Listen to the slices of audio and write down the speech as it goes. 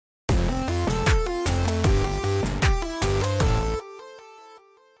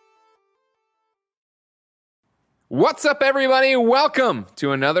What's up, everybody? Welcome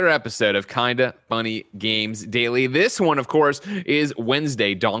to another episode of Kinda Funny Games Daily. This one, of course, is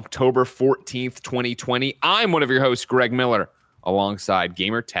Wednesday, October 14th, 2020. I'm one of your hosts, Greg Miller, alongside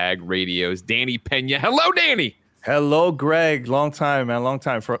Gamertag Radio's Danny Pena. Hello, Danny. Hello, Greg. Long time, man. Long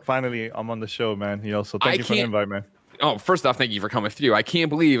time. Finally, I'm on the show, man. So thank you for the invite, man. Oh, first off, thank you for coming through. I can't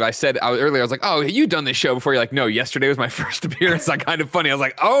believe I said earlier, I was like, oh, you've done this show before. You're like, no, yesterday was my first appearance. Like, kind of funny. I was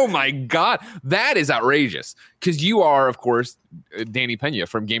like, oh my God, that is outrageous. Because you are, of course, Danny Pena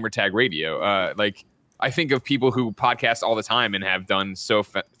from Gamertag Radio. I think of people who podcast all the time and have done so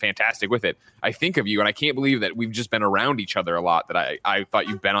fantastic with it. I think of you, and I can't believe that we've just been around each other a lot, that I thought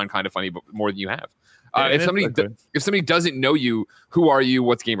you've been on Kind of Funny but more than you have. If somebody doesn't know you, who are you?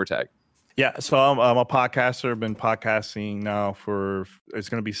 What's Gamertag? Yeah, so I'm a podcaster. Been podcasting now for, it's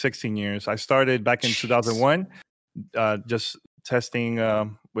going to be 16 years. I started back in 2001, just testing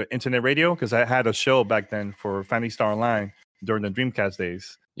with internet radio, because I had a show back then for Family Star Online during the Dreamcast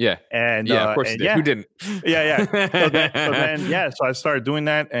days. Yeah, and of course, yeah. Who didn't? Yeah. So I started doing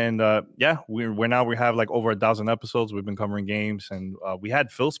that, and we have like over 1,000 episodes. We've been covering games, and we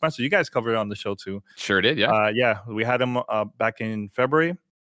had Phil Spencer. You guys covered it on the show too. Sure did. Yeah. We had him back in February.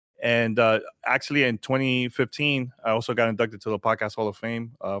 And actually, in 2015, I also got inducted to the Podcast Hall of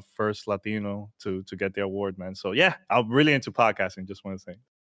Fame, first Latino to get the award, man. So, yeah, I'm really into podcasting, just want to say.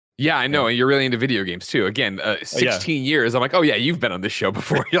 Yeah, I know. And you're really into video games, too. Again, 16 years. I'm like, oh, yeah, you've been on this show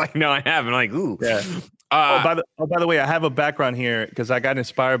before. You're like, no, I haven't. I'm like, ooh. Yeah. By the way, I have a background here because I got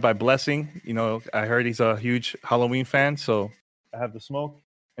inspired by Blessing. I heard he's a huge Halloween fan. So I have the smoke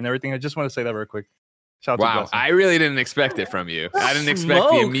and everything. I just want to say that real quick. Wow, I really didn't expect it from you. I didn't expect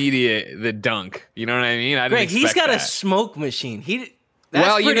the dunk. You know what I mean? Greg, he's got a smoke machine.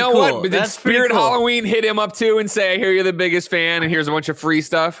 That's you know cool. what? But did Spirit Halloween hit him up too and say, I hear you're the biggest fan and here's a bunch of free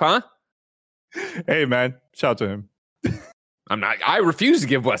stuff, huh? Hey, man. Shout out to him. I refuse to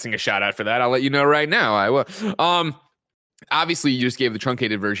give Blessing a shout out for that. I'll let you know right now. I will. Obviously, you just gave the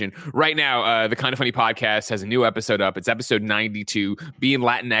truncated version. Right now, the Kind of Funny podcast has a new episode up. It's episode 92, being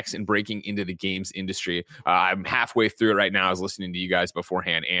Latinx and breaking into the games industry. I'm halfway through it right now. I was listening to you guys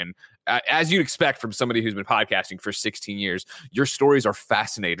beforehand, and as you'd expect from somebody who's been podcasting for 16 years, your stories are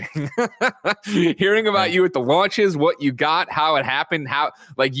fascinating. Hearing about you at the launches, what you got, how it happened, how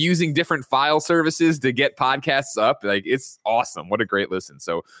like using different file services to get podcasts up, like it's awesome. What a great listen.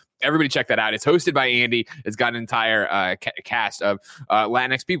 So everybody check that out. It's hosted by Andy. It's got an entire cast of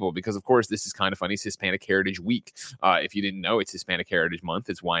Latinx people because, of course, this is Kind of Funny. It's Hispanic Heritage Week. If you didn't know, it's Hispanic Heritage Month.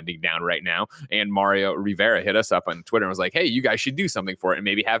 It's winding down right now. And Mario Rivera hit us up on Twitter and was like, hey, you guys should do something for it and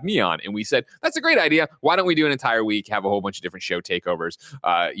maybe have me on. And we said, that's a great idea. Why don't we do an entire week, have a whole bunch of different show takeovers?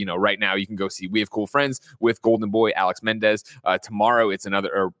 Right now you can go see We Have Cool Friends with Golden Boy, Alex Mendez. Tomorrow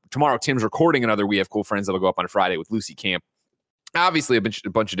Tim's recording another We Have Cool Friends that'll go up on Friday with Lucy Camp. Obviously, a bunch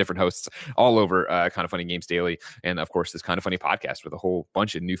of different hosts all over Kind of Funny Games Daily. And, of course, this Kind of Funny podcast with a whole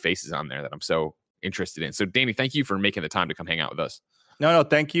bunch of new faces on there that I'm so interested in. So, Danny, thank you for making the time to come hang out with us. No,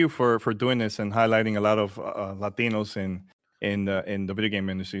 thank you for doing this and highlighting a lot of Latinos in the video game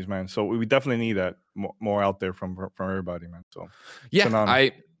industries, man. So we definitely need that more out there from everybody, man. So, yeah,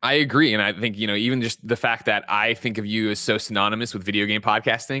 I agree. And I think, even just the fact that I think of you as so synonymous with video game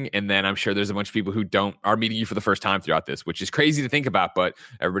podcasting, and then I'm sure there's a bunch of people who are meeting you for the first time throughout this, which is crazy to think about, but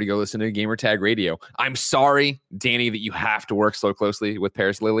everybody go listen to Gamertag Radio. I'm sorry, Danny, that you have to work so closely with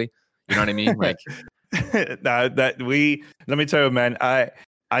Paris Lilly. You know what I mean? Like, let me tell you, man, I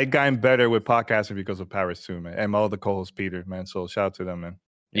gotten better with podcasting because of Paris too, man. And my other co-host, Peter, man. So shout out to them, man.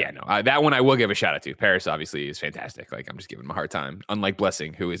 Yeah, no, that one I will give a shout out to. Paris obviously is fantastic. Like, I'm just giving him a hard time, unlike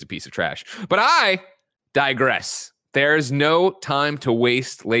Blessing, who is a piece of trash. But I digress. There's no time to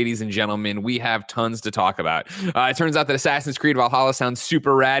waste, ladies and gentlemen. We have tons to talk about. It turns out that Assassin's Creed Valhalla sounds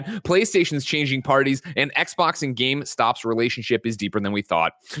super rad. PlayStation's changing parties, and Xbox and GameStop's relationship is deeper than we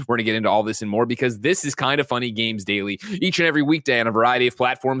thought. We're going to get into all this and more because this is Kind of Funny Games Daily. Each and every weekday on a variety of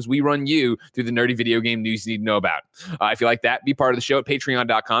platforms, we run you through the nerdy video game news you need to know about. If you like that, be part of the show at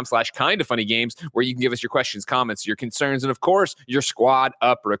patreon.com/kindoffunnygames, where you can give us your questions, comments, your concerns, and of course, your squad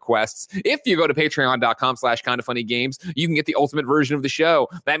up requests. If you go to patreon.com/kindoffunnygames, you can get the ultimate version of the show.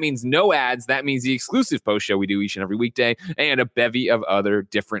 That means no ads. That means the exclusive post show we do each and every weekday and a bevy of other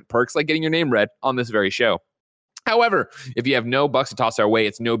different perks like getting your name read on this very show. However, if you have no bucks to toss our way,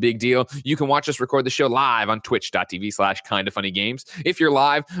 it's no big deal. You can watch us record the show live on twitch.tv/kindoffunnygames. If you're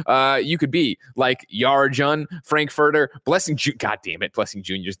live, you could be like Yarjun, Frankfurter, Blessing Jr. God damn it, Blessing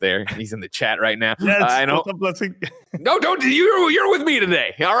Jr.'s there. He's in the chat right now. Yes, I know. Blessing. No, don't. You're with me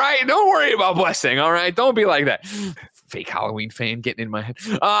today. All right. Don't worry about Blessing. All right. Don't be like that. Fake Halloween fan getting in my head.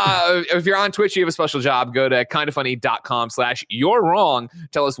 If you're on Twitch, you have a special job. Go to kindafunny.com/you're wrong.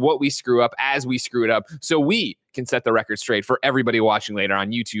 Tell us what we screw up as we screw it up, so we can set the record straight for everybody watching later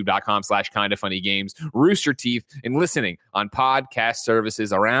on youtube.com/kindafunnygames, Rooster Teeth, and listening on podcast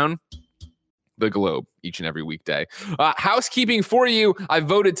services around the globe each and every weekday. Housekeeping for you. I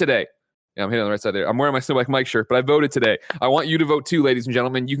voted today. Yeah, I'm hitting on the right side there. I'm wearing my Snowbike Mike shirt, but I voted today. I want you to vote too, ladies and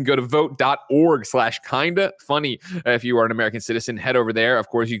gentlemen. You can go to vote.org/kindafunny. If you are an American citizen, head over there. Of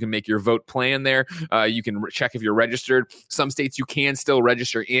course, you can make your vote plan there. You can check if you're registered. Some states you can still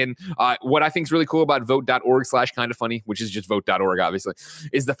register in. What I think is really cool about vote.org/kindafunny, which is just vote.org, obviously,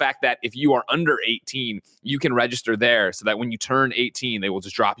 is the fact that if you are under 18, you can register there so that when you turn 18, they will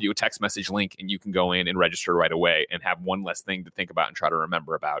just drop you a text message link and you can go in and register right away and have one less thing to think about and try to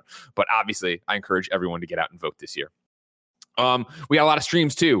remember about. But obviously, I encourage everyone to get out and vote this year. We got a lot of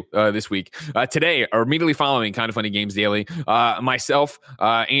streams too this week. Today, or immediately following Kinda Funny Games Daily, myself,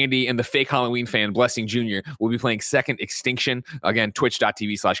 Andy, and the fake Halloween fan, Blessing Jr., will be playing Second Extinction. Again,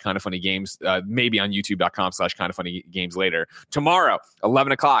 twitch.tv/kindafunnygames, maybe on youtube.com/kindafunnygames later. Tomorrow,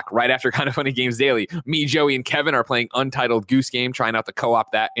 11 o'clock, right after Kinda Funny Games Daily, me, Joey, and Kevin are playing Untitled Goose Game, trying out the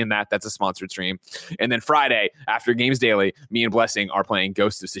co-op that's a sponsored stream. And then Friday, after Games Daily, me and Blessing are playing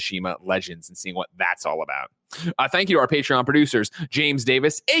Ghost of Tsushima Legends and seeing what that's all about. Thank you to our Patreon producers, James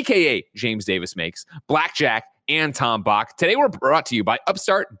Davis, a.k.a. James Davis Makes, Blackjack, and Tom Bach. Today we're brought to you by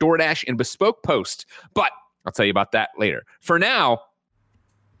Upstart, DoorDash, and Bespoke Post. But I'll tell you about that later. For now,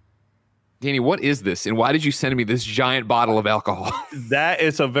 Danny, what is this? And why did you send me this giant bottle of alcohol? That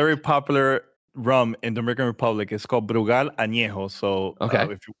is a very popular rum in the Dominican Republic. It's called Brugal Añejo. So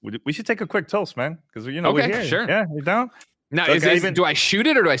okay. We should take a quick toast, man. Because okay, we're here. Sure. Yeah, you down? Now, do I shoot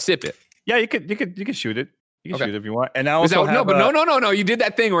it or do I sip it? Yeah, you could shoot it. You can shoot if you want. And I also no. You did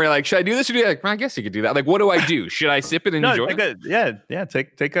that thing where you're like, should I do this or do that? Like, well, I guess you could do that. Like, what do I do? Should I sip it and enjoy it?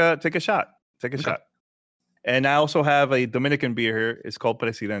 Take a shot. Take a shot. And I also have a Dominican beer here. It's called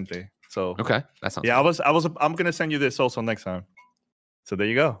Presidente. So okay, that sounds. Yeah, good. I'm gonna send you this also next time. So there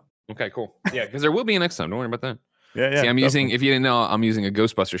you go. Okay, cool. Yeah, because there will be a next time. Don't worry about that. Yeah. See, I'm using. If you didn't know, I'm using a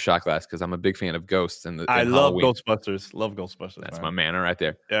Ghostbuster shot glass because I'm a big fan of ghosts and I love Ghostbusters. Love Ghostbusters. That's my manner right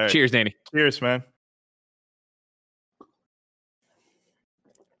there. Right. Cheers, Danny. Cheers, man.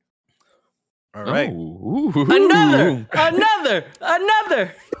 All right. Another.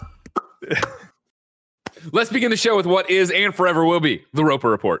 Let's begin the show with what is and forever will be the Roper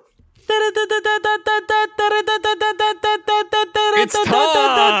Report. It's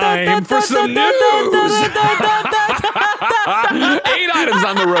time for some news. 8 items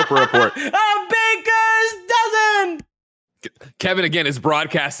on the Roper Report. A baker's dozen. Kevin again is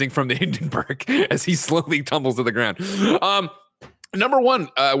broadcasting from the Hindenburg as he slowly tumbles to the ground. Number one,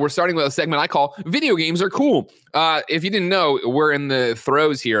 we're starting with a segment I call Video Games Are Cool. If you didn't know, we're in the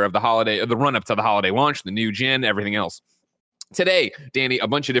throes here of the holiday, the run-up to the holiday launch, the new gen, everything else. Today, Danny, a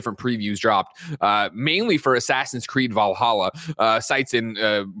bunch of different previews dropped, mainly for Assassin's Creed Valhalla. Sites and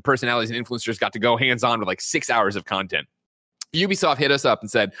personalities and influencers got to go hands-on with like 6 hours of content. Ubisoft hit us up and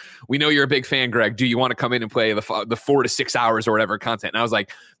said, we know you're a big fan, Greg. Do you want to come in and play the 4 to 6 hours or whatever content? And I was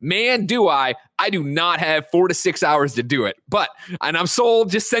like, man, do I. I do not have 4 to 6 hours to do it. And I'm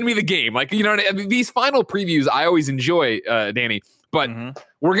sold. Just send me the game. Like, you know, I mean, these final previews I always enjoy, Danny. But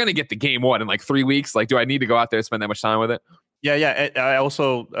we're going to get the game, in like 3 weeks? Like, do I need to go out there and spend that much time with it? Yeah. I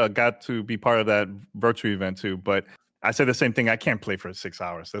also got to be part of that virtual event too. But I said the same thing. I can't play for 6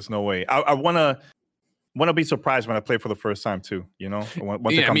 hours. There's no way. I want to be surprised when I play for the first time too, you know,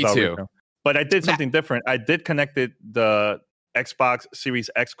 once it comes out. Me too. But I did something different. I did connect the Xbox Series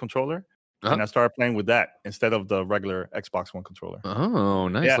X controller, and I started playing with that instead of the regular Xbox One controller. Oh,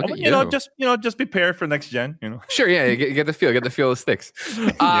 nice! Yeah, Look at you. Just prepare for next gen. You know, sure. Yeah, get the feel. Get the feel of sticks.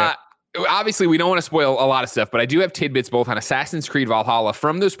 Obviously, we don't want to spoil a lot of stuff, but I do have tidbits both on Assassin's Creed Valhalla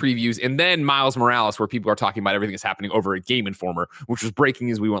from those previews and then Miles Morales, where people are talking about everything that's happening over at Game Informer, which was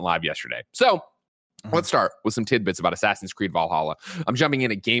breaking as we went live yesterday. So let's start with some tidbits about Assassin's Creed Valhalla. I'm jumping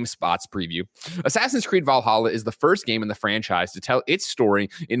in at GameSpot's preview. Assassin's Creed Valhalla is the first game in the franchise to tell its story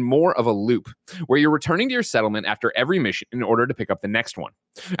in more of a loop, where you're returning to your settlement after every mission in order to pick up the next one.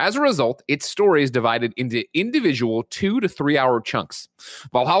 As a result, its story is divided into individual 2 to 3 hour chunks.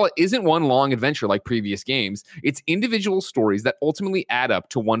 Valhalla isn't one long adventure like previous games. It's individual stories that ultimately add up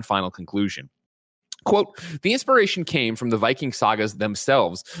to one final conclusion. Quote, the inspiration came from the Viking sagas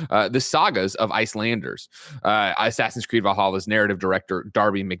themselves, the sagas of Icelanders. Assassin's Creed Valhalla's narrative director,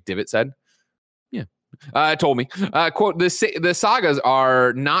 Darby McDivitt, said. Yeah. told me, quote, the sagas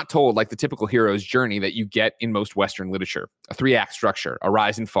are not told like the typical hero's journey that you get in most Western literature. A 3-act structure, a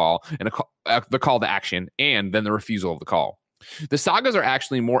rise and fall, and the call to action, and then the refusal of the call. The sagas are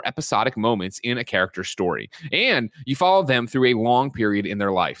actually more episodic moments in a character's story, and you follow them through a long period in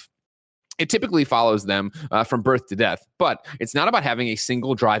their life. It typically follows them from birth to death, but it's not about having a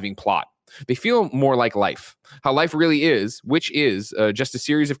single driving plot. They feel more like life, how life really is, which is just a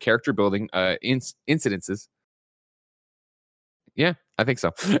series of character building incidences. Yeah, I think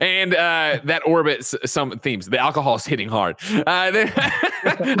so. And that orbits some themes. The alcohol is hitting hard.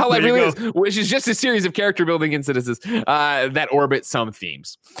 How life really is, which is just a series of character building incidences that orbit some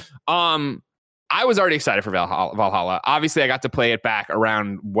themes. I was already excited for Valhalla. Obviously, I got to play it back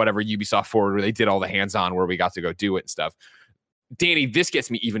around whatever Ubisoft Forward where they did all the hands-on where we got to go do it and stuff. Danny, this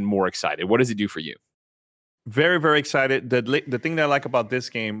gets me even more excited. What does it do for you? Very, very excited. The thing that I like about this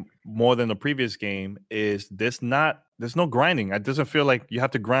game more than the previous game is there's no grinding. It doesn't feel like you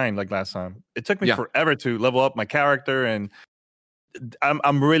have to grind like last time. It took me forever to level up my character, and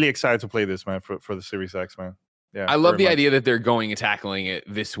I'm really excited to play this, man, for the Series X, man. Yeah, I love the idea that they're going and tackling it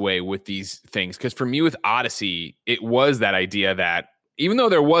this way with these things. Because for me with Odyssey, it was that idea that even though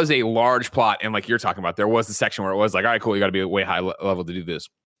there was a large plot, and like you're talking about, there was a section where it was like, all right, cool, you got to be a way high level to do this.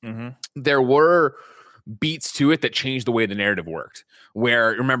 Mm-hmm. There were beats to it that changed the way the narrative worked. Where,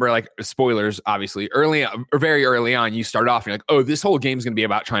 remember, like, spoilers, obviously, very early on, you start off and you're like, oh, this whole game is going to be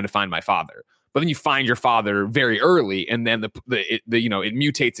about trying to find my father. But then you find your father very early, and then it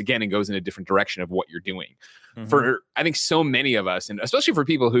mutates again and goes in a different direction of what you're doing. Mm-hmm. For, I think, so many of us, and especially for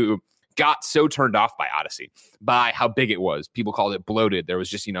people who got so turned off by Odyssey, by how big it was. People called it bloated. There was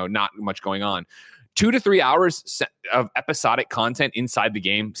just, not much going on. 2 to 3 hours of episodic content inside the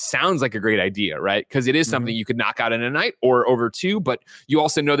game sounds like a great idea, right? Because it is something you could knock out in a night or over 2, but you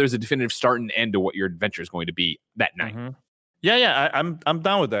also know there's a definitive start and end to what your adventure is going to be that night. Mm-hmm. Yeah, I'm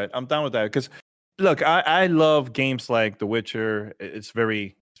down with that. I'm down with that because, look, I love games like The Witcher. It's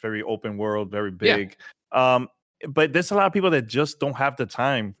very open world, very big. Yeah. But there's a lot of people that just don't have the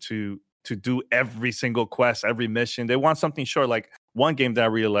time to do every single quest, every mission. They want something short. Like one game that I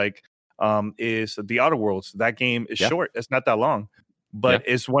really like is The Outer Worlds. That game is short. It's not that long, but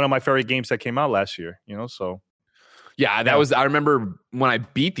it's one of my favorite games that came out last year. So. Yeah, that was. I remember when I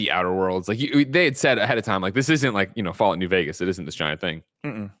beat The Outer Worlds. Like they had said ahead of time, like this isn't like Fallout New Vegas. It isn't this giant thing.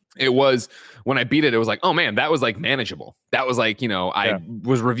 Mm-mm. It was when I beat it. It was like, oh man, that was like manageable. That was like I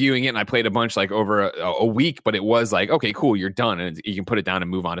was reviewing it and I played a bunch like over a week, but it was like, okay, cool, you're done, and you can put it down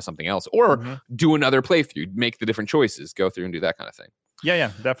and move on to something else, or do another playthrough, make the different choices, go through and do that kind of thing.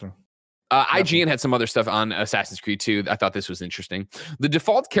 Yeah, definitely. IGN had some other stuff on Assassin's Creed 2. I thought this was interesting. The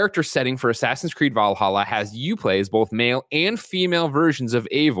default character setting for Assassin's Creed Valhalla has you play as both male and female versions of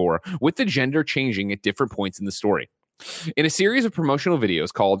Eivor, with the gender changing at different points in the story. In a series of promotional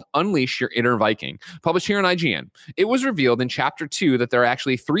videos called Unleash Your Inner Viking, published here on IGN, it was revealed in Chapter 2 that there are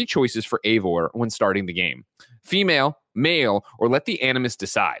actually 3 choices for Eivor when starting the game: female, male, or let the Animus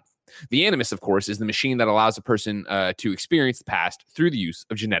decide. The Animus, of course, is the machine that allows a person to experience the past through the use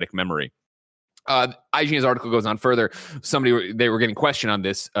of genetic memory. IGN's article goes on further. They were getting questioned on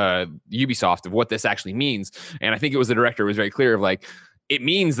this, Ubisoft, of what this actually means. And I think it was the director was very clear of like, it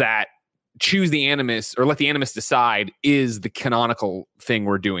means that choose the Animus or let the Animus decide is the canonical thing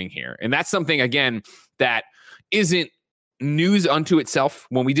we're doing here. And that's something, again, that isn't news unto itself.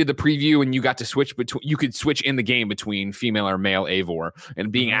 When we did the preview and you got to switch between, you could switch in the game between female or male Eivor,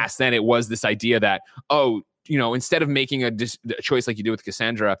 and being asked then, it was this idea that, instead of making a choice like you did with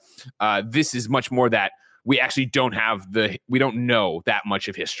Cassandra, this is much more that we actually we don't know that much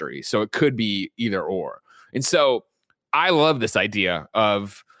of history. So it could be either or. And so I love this idea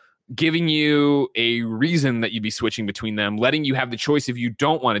of giving you a reason that you'd be switching between them, letting you have the choice if you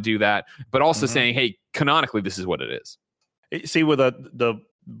don't want to do that, but also saying, hey, canonically, this is what it is. See, with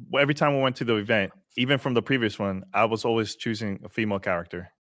every time we went to the event, even from the previous one, I was always choosing a female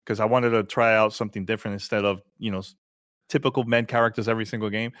character because I wanted to try out something different instead of, typical men characters every single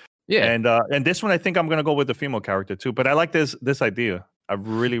game. Yeah. And this one, I think I'm going to go with the female character too, but I like this idea. I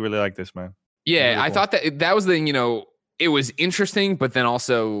really, really like this, man. Yeah. Really cool. I thought that was the, it was interesting, but then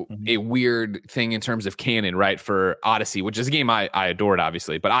also a weird thing in terms of canon, right? For Odyssey, which is a game I adored,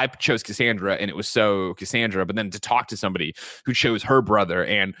 obviously, but I chose Cassandra, and it was so Cassandra. But then to talk to somebody who chose her brother,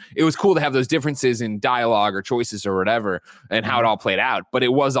 and it was cool to have those differences in dialogue or choices or whatever, and how it all played out. But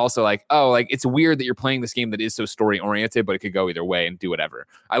it was also like, it's weird that you're playing this game that is so story oriented, but it could go either way and do whatever.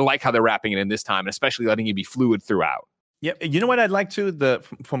 I like how they're wrapping it in this time, and especially letting you be fluid throughout. Yeah, you know what I'd like to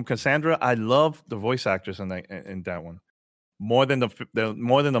from Cassandra. I love the voice actors in that one. More than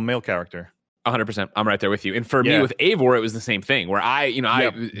the male character. 100%. I'm right there with you. And for me with Eivor, it was the same thing where I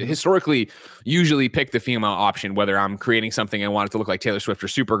historically usually pick the female option, whether I'm creating something and want it to look like Taylor Swift or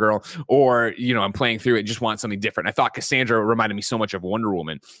Supergirl, or, I'm playing through it and just want something different. I thought Cassandra reminded me so much of Wonder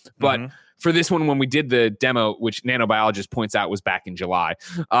Woman. But for this one, when we did the demo, which Nanobiologist points out was back in July,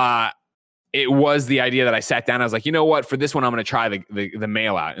 it was the idea that I sat down. I was like, you know what? For this one, I'm going to try the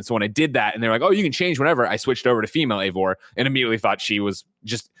male out. And so when I did that, and they're like, oh, you can change whenever, I switched over to female Eivor and immediately thought she was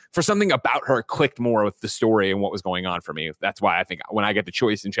just, for something about her clicked more with the story and what was going on for me. That's why I think when I get the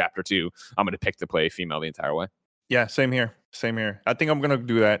choice in chapter 2, I'm going to pick to play female the entire way. Yeah, same here. I think I'm going to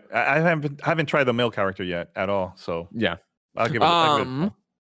do that. I haven't tried the male character yet at all. So yeah, I'll give it a good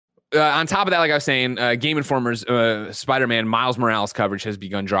on top of that, like I was saying, Game Informer's Spider-Man Miles Morales coverage has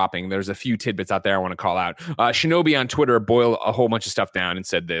begun dropping. There's a few tidbits out there I want to call out. Shinobi on Twitter boiled a whole bunch of stuff down and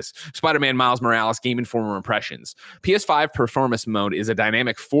said this: Spider-Man Miles Morales Game Informer impressions. PS5 performance mode is a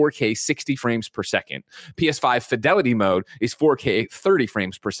dynamic 4K 60 frames per second. PS5 fidelity mode is 4K 30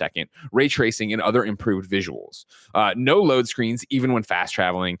 frames per second, ray tracing and other improved visuals. No load screens even when fast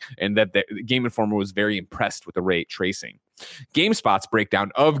traveling, and that the Game Informer was very impressed with the ray tracing. GameSpot's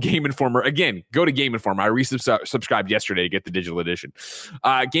breakdown of Game Informer. Again, go to Game Informer. I resubscribed yesterday to get the digital edition.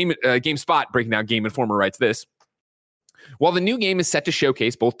 GameSpot breaking down Game Informer writes this: while the new game is set to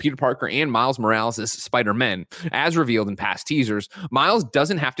showcase both Peter Parker and Miles Morales as Spider-Man, as revealed in past teasers, Miles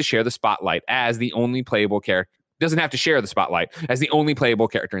doesn't have to share the spotlight as the only playable character. Doesn't have to share the spotlight as the only playable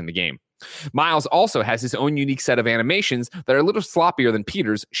character in the game. Miles also has his own unique set of animations that are a little sloppier than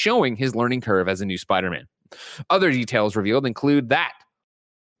Peter's, showing his learning curve as a new Spider-Man. Other details revealed include that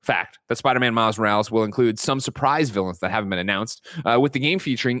fact that Spider-Man Miles Morales will include some surprise villains that haven't been announced, with the game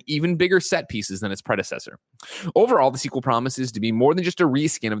featuring even bigger set pieces than its predecessor. Overall, the sequel promises to be more than just a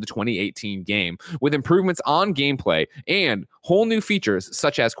reskin of the 2018 game, with improvements on gameplay and whole new features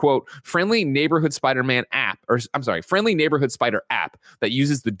such as, quote, friendly neighborhood Spider app that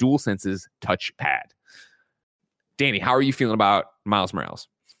uses the DualSense's touchpad. Danny, how are you feeling about Miles Morales?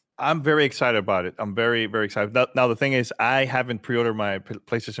 I'm very excited about it. I'm very, very excited. Now the thing is, I haven't pre-ordered my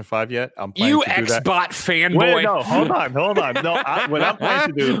PlayStation 5 yet. I'm planning to do that. Xbot fanboy. Wait, no, hold on. No, what I'm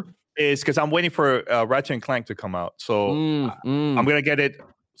planning to do is, because I'm waiting for Ratchet and Clank to come out. So I'm going to get it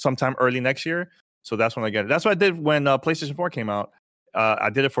sometime early next year. So that's when I get it. That's what I did when PlayStation 4 came out.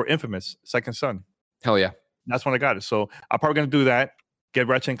 I did it for Infamous Second Son. Hell yeah. That's when I got it. So I'm probably going to do that, get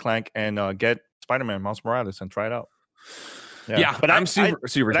Ratchet and Clank, and get Spider-Man Miles Morales and try it out. Yeah, but I'm super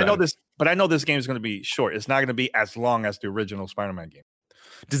excited. I know this game is going to be short. It's not going to be as long as the original Spider-Man game.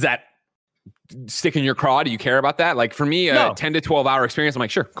 Does that stick in your craw? Do you care about that? Like for me, a 10 to 12 hour experience, I'm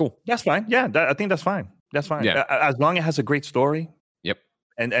like, sure, cool. That's fine. Yeah, I think that's fine. That's fine. Yeah. As long as it has a great story. Yep.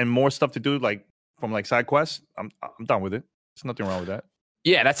 And more stuff to do, like from like side quests, I'm done with it. There's nothing wrong with that.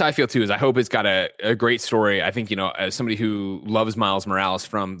 Yeah, that's how I feel too. Is I hope it's got a great story. I think, as somebody who loves Miles Morales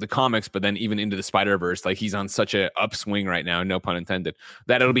from the comics, but then even into the Spider-Verse, like he's on such a upswing right now, no pun intended,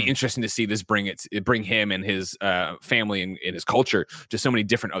 that it'll be interesting to see this bring him and his family and his culture to so many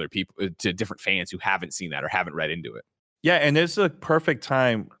different other people, to different fans who haven't seen that or haven't read into it. Yeah, and it's a perfect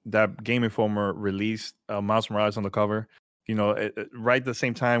time that Game Informer released Miles Morales on the cover. Right at the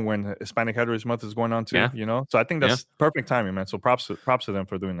same time when Hispanic Heritage Month is going on too. Yeah. So I think that's perfect timing, man. So props to them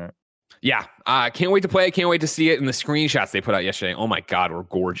for doing that. Yeah, can't wait to play it. Can't wait to see it. And the screenshots they put out yesterday, oh my God, were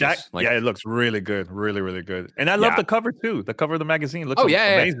gorgeous. It looks really good, really, really good. And I love the cover too. The cover of the magazine looks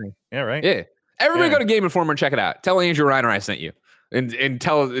amazing. Yeah, right. Yeah, everybody go to Game Informer and check it out. Tell Andrew Reiner I sent you. And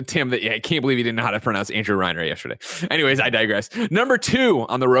tell Tim that I can't believe he didn't know how to pronounce Andrew Reiner yesterday. Anyways, I digress. Number 2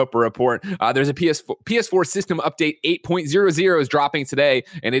 on the Roper Report, there's a PS4 system update 8.00 is dropping today,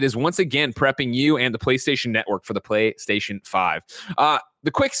 and it is once again prepping you and the PlayStation Network for the PlayStation 5.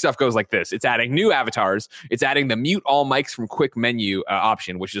 The quick stuff goes like this. It's adding new avatars. It's adding the mute all mics from quick menu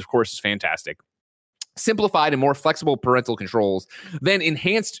option, which of course is fantastic. Simplified and more flexible parental controls, then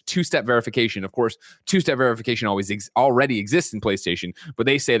enhanced two-step verification. Of course, two-step verification already exists in PlayStation, but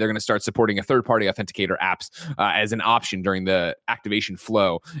they say they're going to start supporting a third-party authenticator apps as an option during the activation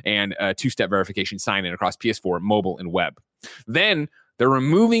flow, and two-step verification sign-in across PS4, mobile, and web. Then they're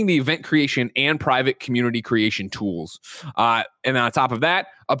removing the event creation and private community creation tools. And on top of that,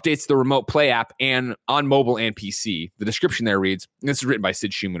 updates the Remote Play app and on mobile and PC. The description there reads, this is written by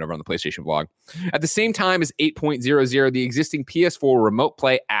Sid Schumann over on the PlayStation blog. At the same time as 8.00, the existing PS4 Remote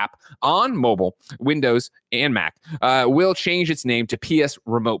Play app on mobile, Windows, and Mac will change its name to PS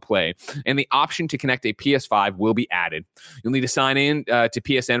Remote Play, and the option to connect a PS5 will be added. You'll need to sign in to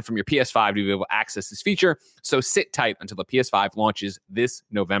PSN from your PS5 to be able to access this feature, so sit tight until the PS5 launches this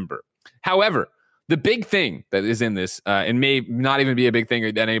November. However, The big thing that is in this, and may not even be a big thing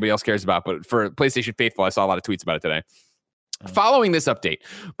that anybody else cares about, but for PlayStation faithful, I saw a lot of tweets about it today. Following this update,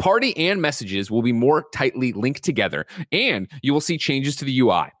 party and messages will be more tightly linked together, and you will see changes to the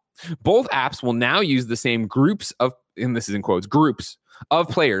UI. Both apps will now use the same groups of, and this is in quotes, groups of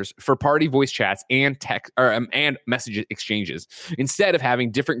players for party voice chats and text and message exchanges, instead of having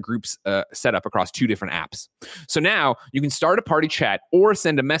different groups set up across two different apps. So now you can start a party chat or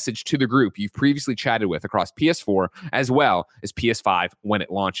send a message to the group you've previously chatted with across PS4 as well as PS5 when it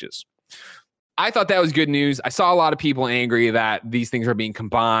launches. I thought that was good news. I saw a lot of people angry that these things are being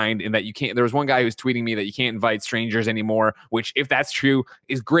combined and that you can't. There was one guy who was tweeting me that you can't invite strangers anymore, which, if that's true,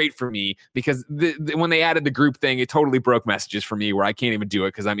 is great for me, because when they added the group thing, it totally broke messages for me where I can't even do it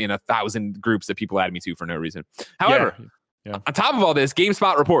because I'm in 1,000 groups that people add me to for no reason. However, on top of all this,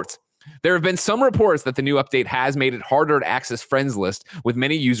 GameSpot reports there have been some reports that the new update has made it harder to access friends list, with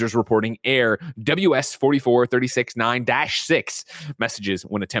many users reporting error WS44369-6 messages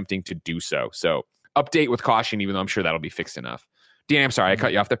when attempting to do so. So update with caution, even though I'm sure that'll be fixed enough. Danny, I'm sorry, I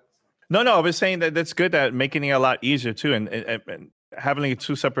cut you off there. No, I was saying that that's good, that making it a lot easier too, and having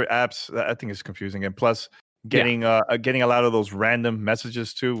two separate apps, I think is confusing, and plus getting a lot of those random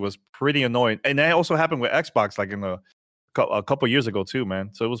messages too was pretty annoying. And that also happened with Xbox, like in a couple years ago too, man.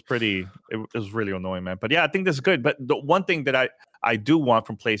 So it was really annoying, man. But yeah, I think that's good. But the one thing that I do want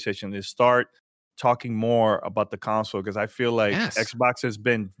from PlayStation is start talking more about the console, because I feel like Xbox has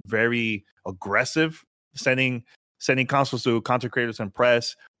been very aggressive sending consoles to content creators and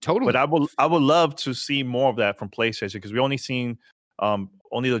press. Totally. But I would love to see more of that from PlayStation, because we only seen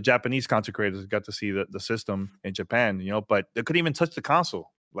only the Japanese content creators got to see the system in Japan, but they couldn't even touch the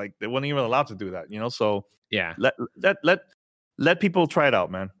console. Like, they weren't even allowed to do that, So yeah, let people try it out,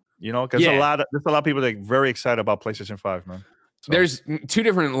 man. Because there's a lot of people that are very excited about PlayStation 5, man. So. There's two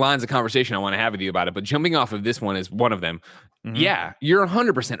different lines of conversation I want to have with you about it, but jumping off of this one is one of them. Mm-hmm. Yeah, you're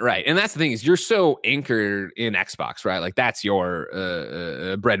 100% right. And that's the thing, is you're so anchored in Xbox, right? Like, that's your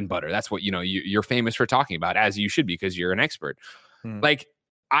bread and butter. That's what, you're famous for talking about, as you should be, because you're an expert. Like,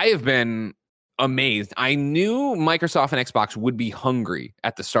 I have been amazed. I knew Microsoft and Xbox would be hungry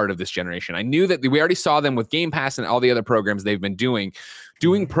at the start of this generation. I knew that we already saw them with Game Pass and all the other programs they've been doing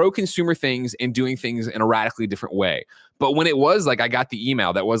pro-consumer things and doing things in a radically different way. But when it was like, I got the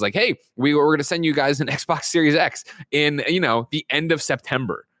email that was like, hey, we were going to send you guys an Xbox Series X in, the end of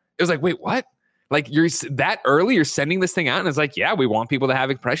September. It was like, wait, what? Like, you're that early? You're sending this thing out? And it's like, yeah, we want people to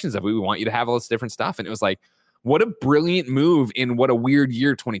have impressions of it. We want you to have all this different stuff. And it was like, what a brilliant move in what a weird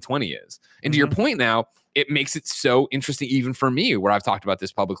year 2020 is. And to your point now, it makes it so interesting even for me, where I've talked about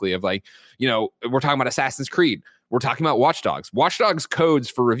this publicly of like, we're talking about Assassin's Creed. We're talking about Watch Dogs. Watch Dogs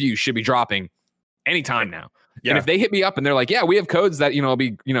codes for review should be dropping anytime now. Yeah. And if they hit me up and they're like, yeah, we have codes that, will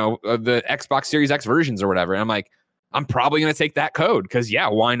be, the Xbox Series X versions or whatever. And I'm like, I'm probably going to take that code because,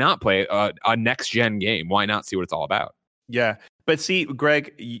 why not play a next-gen game? Why not see what it's all about? Yeah. But see,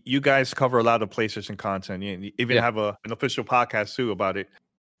 Greg, you guys cover a lot of PlayStation content. You even have an official podcast too about it.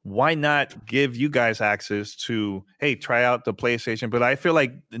 Why not give you guys access to, hey, try out the PlayStation? But I feel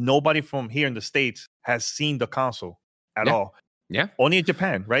like nobody from here in the States has seen the console at all. Yeah. Only in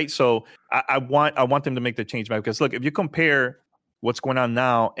Japan, right? So I want them to make the change, man. Because look, if you compare what's going on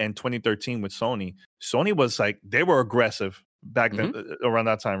now and 2013 with Sony was like, they were aggressive back then around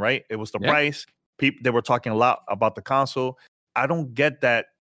that time, right? It was the price. They were talking a lot about the console. I don't get that.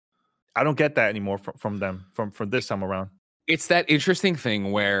 I don't get that anymore from them from this time around. It's that interesting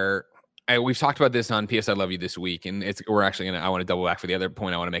thing where we've talked about this on PS I Love You this week, and we're actually I want to double back for the other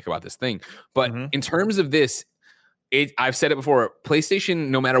point I want to make about this thing. But in terms of this, I've said it before, PlayStation,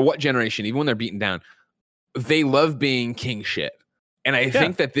 no matter what generation, even when they're beaten down, they love being king shit. And I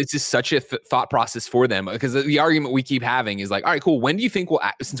think that this is such a thought process for them, because the argument we keep having is like, all right, cool. When do you think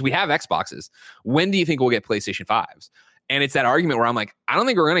since we have Xboxes, when do you think we'll get PlayStation 5s? And it's that argument where I'm like, I don't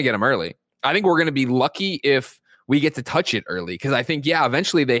think we're going to get them early. I think we're going to be lucky if we get to touch it early. Because I think,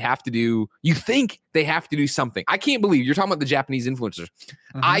 eventually they have to do something. I can't believe you're talking about the Japanese influencers.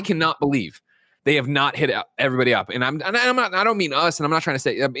 I cannot believe they have not hit everybody up. And I don't mean us, and I'm not trying to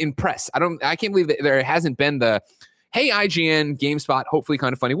say in press. I can't believe that there hasn't been the, hey, IGN, GameSpot, hopefully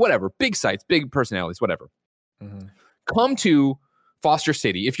Kind of Funny, whatever, big sites, big personalities, whatever. Come to Foster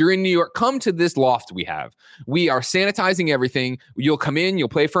City. If you're in New York, come to this loft we have. We are sanitizing everything. You'll come in, you'll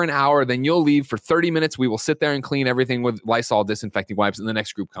play for an hour, then you'll leave for 30 minutes. We will sit there and clean everything with Lysol disinfecting wipes, and the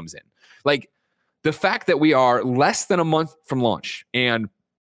next group comes in. Like, the fact that we are less than a month from launch, and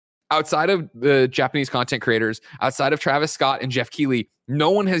outside of the Japanese content creators, outside of Travis Scott and Jeff Keighley, no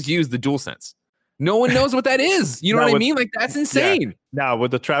one has used the DualSense. No one knows what that is. You know what I mean? Like, that's insane. Yeah. Now, with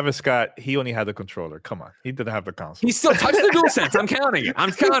the Travis Scott, he only had the controller. Come on. He didn't have the console. He still touched the DualSense. I'm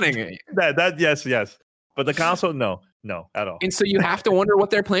counting it. That yes. But the console, no, at all. And so you have to wonder what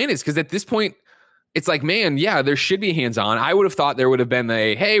their plan is, because at this point, it's like, man, yeah, there should be hands-on. I would have thought there would have been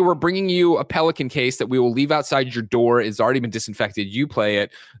hey, we're bringing you a Pelican case that we will leave outside your door. It's already been disinfected. You play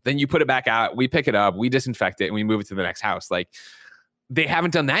it. Then you put it back out. We pick it up. We disinfect it, and we move it to the next house. Like, they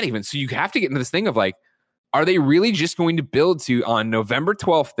haven't done that even. So you have to get into this thing of like, are they really just going to build to on November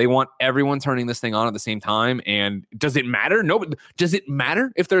 12th? They want everyone turning this thing on at the same time. And does it matter? No. Does it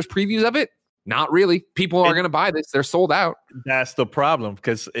matter if there's previews of it? Not really. People are going to buy this. They're sold out. That's the problem,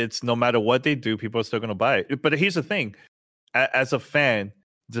 because it's no matter what they do, people are still going to buy it. But here's the thing. As a fan,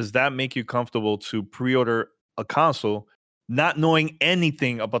 does that make you comfortable to pre-order a console not knowing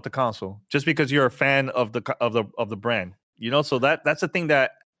anything about the console just because you're a fan of the brand? You know, so that's the thing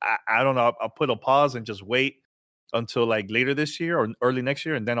that I don't know. I'll put a pause and just wait until like later this year or early next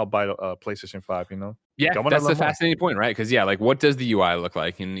year, and then I'll buy a PlayStation 5, you know? Yeah, that's the fascinating point, right? Because, yeah, like, what does the UI look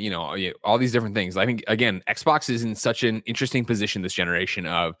like? And, you know, all these different things. I think, again, Xbox is in such an interesting position this generation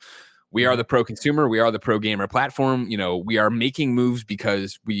of we are the pro consumer, we are the pro gamer platform. You know, we are making moves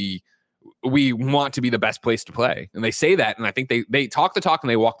because we want to be the best place to play. And they say that, and I think they talk the talk and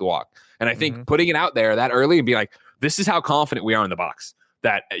they walk the walk. And I think putting it out there that early and be like, this is how confident we are in the box,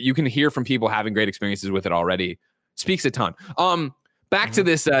 that you can hear from people having great experiences with it already, speaks a ton. Back to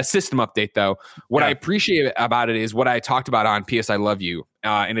this system update, though. What I appreciate about it is what I talked about on PS I Love You,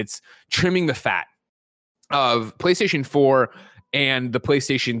 and it's trimming the fat of PlayStation 4 and the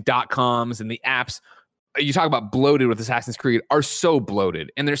PlayStation.coms and the apps. You talk about bloated with Assassin's Creed, are so bloated.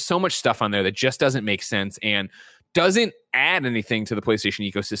 And there's so much stuff on there that just doesn't make sense and doesn't add anything to the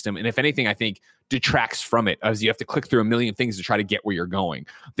PlayStation ecosystem. And if anything, I think detracts from it, as you have to click through a million things to try to get where you're going.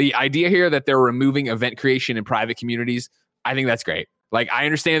 The idea here that they're removing event creation in private communities, I think that's great. Like, I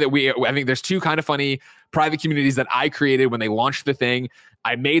understand that I think there's two kind of funny private communities that I created when they launched the thing.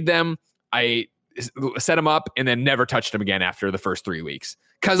 I made them, I set them up, and then never touched them again after the first 3 weeks.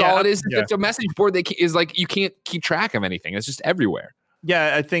 Because all it is it's a message board that is like, you can't keep track of anything. It's just everywhere.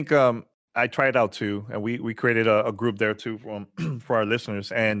 Yeah, I think I tried it out too, and we created a group there too for our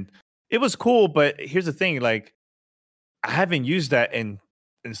listeners, and it was cool. But here's the thing: like, I haven't used that in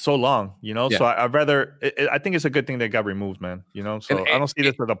so long, you know. Yeah. So I'd rather. I think it's a good thing that got removed, man. You know, so I don't see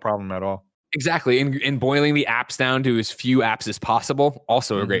this as a problem at all. Exactly, and boiling the apps down to as few apps as possible,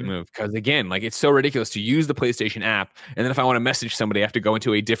 also a great move. Because again, like, it's so ridiculous to use the PlayStation app, and then if I want to message somebody, I have to go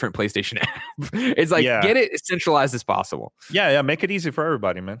into a different PlayStation app. It's like, get it as centralized as possible. Yeah, make it easy for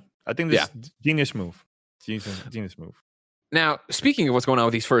everybody, man. I think this is genius move. Genius move. Now, speaking of what's going on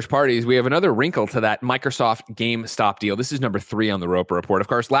with these first parties, we have another wrinkle to that Microsoft GameStop deal. This is number 3 on the Roper Report. Of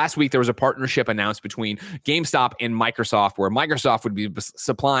course, last week there was a partnership announced between GameStop and Microsoft, where Microsoft would be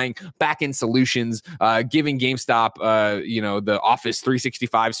supplying back-end solutions, giving GameStop, the Office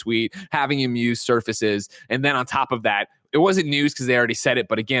 365 suite, having them use Surfaces, and then on top of that, it wasn't news because they already said it,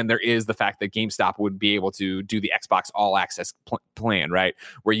 but again, there is the fact that GameStop would be able to do the Xbox All Access plan, right?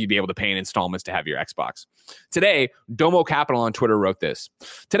 Where you'd be able to pay in installments to have your Xbox. Today, Domo Capital on Twitter wrote this.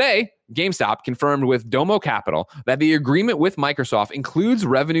 Today, GameStop confirmed with Domo Capital that the agreement with Microsoft includes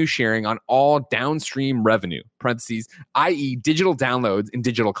revenue sharing on all downstream revenue, parentheses, i.e. digital downloads and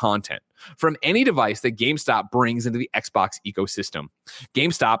digital content, from any device that GameStop brings into the Xbox ecosystem.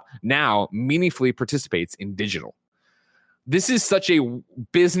 GameStop now meaningfully participates in digital. This is such a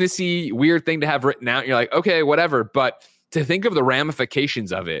businessy, weird thing to have written out. You're like, okay, whatever. But to think of the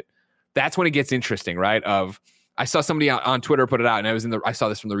ramifications of it, that's when it gets interesting, right? I saw somebody on Twitter put it out, and I saw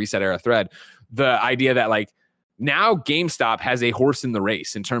this from the Reset Era thread. The idea that, like, now GameStop has a horse in the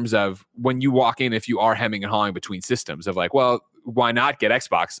race in terms of when you walk in, if you are hemming and hawing between systems of like, well, why not get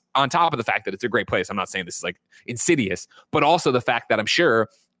Xbox? On top of the fact that it's a great place. I'm not saying this is like insidious, but also the fact that I'm sure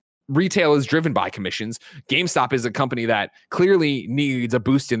retail is driven by commissions. GameStop is a company that clearly needs a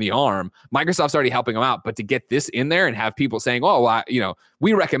boost in the arm. Microsoft's already helping them out, but to get this in there and have people saying, "Oh, well,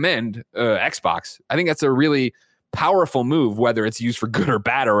 we recommend Xbox," I think that's a really powerful move, whether it's used for good or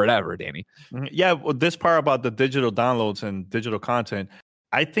bad or whatever. Danny, yeah, well, this part about the digital downloads and digital content,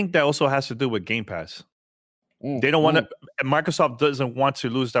 I think that also has to do with Game Pass. They don't want to. Microsoft doesn't want to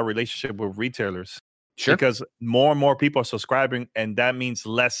lose that relationship with retailers. Sure. Because more and more people are subscribing, and that means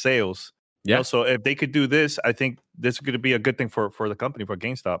less sales. Yeah. So if they could do this, I think this is going to be a good thing for the company, for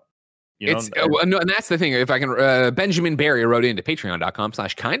GameStop. And that's the thing. If I can, Benjamin Barry wrote into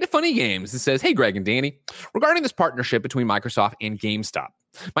patreon.com/kindafunnygames. It says, "Hey, Greg and Danny, regarding this partnership between Microsoft and GameStop,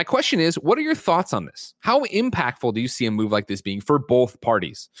 My question is, what are your thoughts on this? How impactful do you see a move like this being for both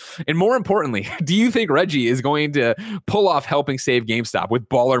parties? And more importantly, do you think Reggie is going to pull off helping save GameStop with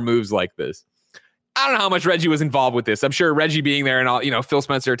baller moves like this? I don't know how much Reggie was involved with this. I'm sure Reggie being there and all, Phil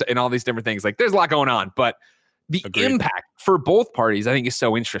Spencer and all these different things, like there's a lot going on, but the impact for both parties, I think, is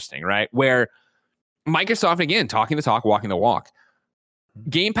so interesting, right? Where Microsoft, again, talking the talk, walking the walk.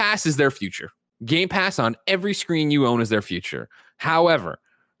 Game Pass is their future. Game Pass on every screen you own is their future. However,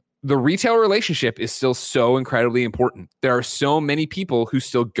 the retail relationship is still so incredibly important. There are so many people who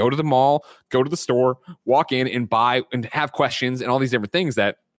still go to the mall, go to the store, walk in and buy and have questions and all these different things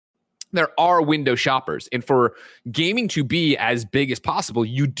that there are window shoppers. And for gaming to be as big as possible,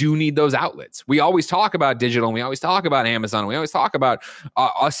 you do need those outlets. We always talk about digital, and we always talk about Amazon, and we always talk about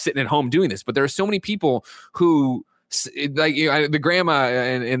us sitting at home doing this. But there are so many people who, like the grandma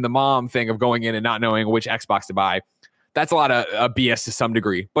and the mom thing of going in and not knowing which Xbox to buy. That's a lot of BS to some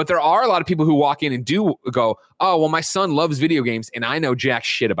degree. But there are a lot of people who walk in and do go, oh, well, my son loves video games and I know jack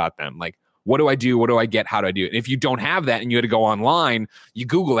shit about them. Like, what do I do? What do I get? How do I do it? And if you don't have that and you had to go online, you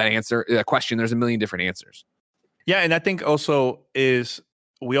Google that question, there's a million different answers. Yeah, and I think also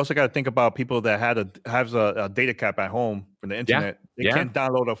we also got to think about people that has a data cap at home from the internet. They can't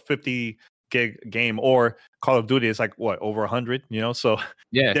download a 50 gig game, or Call of Duty is like what, over 100, so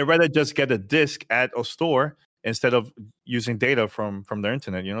they'd rather just get a disc at a store instead of using data from their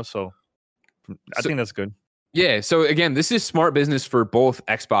internet, so I think that's good. Yeah. So again, this is smart business for both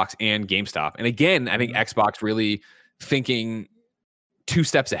Xbox and GameStop. And again, I think Xbox really thinking 2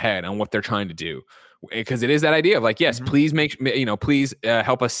 steps ahead on what they're trying to do, because it is that idea of like, yes, please please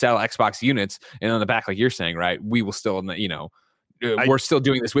help us sell Xbox units. And on the back, like you're saying, right, we will still, we're still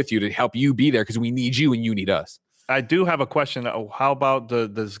doing this with you to help you be there because we need you and you need us. I do have a question. How about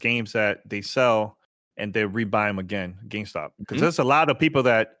those games that they sell and they rebuy them again, GameStop? Because there's a lot of people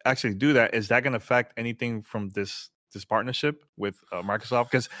that actually do that. Is that going to affect anything from this partnership with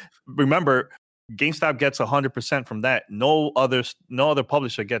Microsoft? Because remember, GameStop gets 100% from that. No other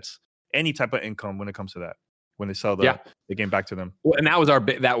publisher gets any type of income when it comes to that, when they sell the game back to them. Well, and that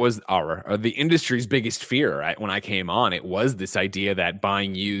was the industry's biggest fear, right? When I came on, it was this idea that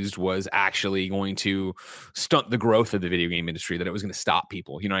buying used was actually going to stunt the growth of the video game industry, that it was going to stop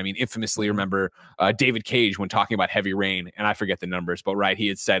people. You know what I mean? Infamously, remember David Cage when talking about Heavy Rain, and I forget the numbers, but right, he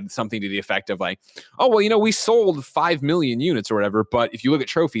had said something to the effect of like, oh, well, we sold 5 million units or whatever, but if you look at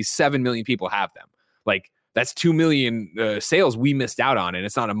trophies, 7 million people have them. Like, that's 2 million sales we missed out on. And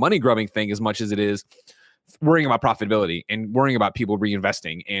it's not a money grubbing thing as much as it is worrying about profitability and worrying about people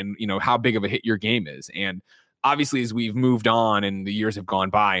reinvesting and, how big of a hit your game is. And obviously, as we've moved on and the years have gone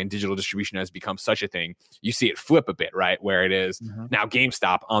by and digital distribution has become such a thing, you see it flip a bit, right? Where it is now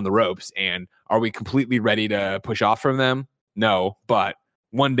GameStop on the ropes. And are we completely ready to push off from them? No, but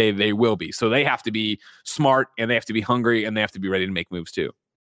one day they will be. So they have to be smart and they have to be hungry and they have to be ready to make moves too.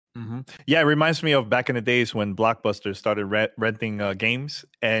 Yeah, it reminds me of back in the days when Blockbuster started renting games,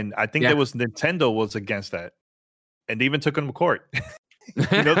 and I think there was Nintendo was against that, and they even took them to court.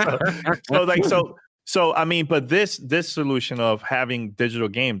 So I mean, but this solution of having digital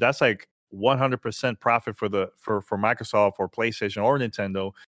game, that's like 100% profit for Microsoft or PlayStation or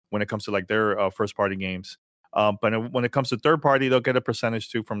Nintendo when it comes to like their first party games. But when it comes to third party, they'll get a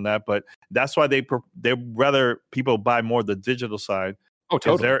percentage too from that. But that's why they rather people buy more the digital side. Oh,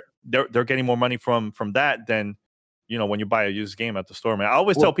 totally. They're getting more money from that than, when you buy a used game at the store. Man, I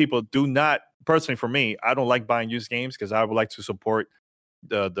always tell people, do not, personally for me, I don't like buying used games because I would like to support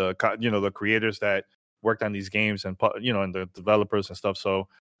the creators that worked on these games and and the developers and stuff. So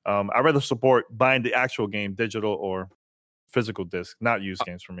I'd rather support buying the actual game, digital or physical disc, not used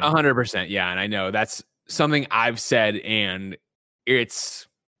games for me. 100%, yeah, and I know that's something I've said, and it's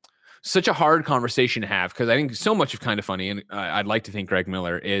such a hard conversation to have because I think so much of Kind of Funny, and I'd like to think Greg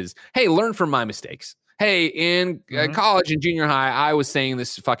Miller is, hey, learn from my mistakes. Hey, in college and junior high, I was saying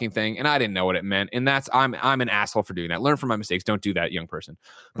this fucking thing and I didn't know what it meant. And I'm an asshole for doing that. Learn from my mistakes. Don't do that, young person.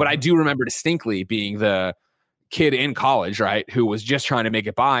 But I do remember distinctly being the kid in college, right, who was just trying to make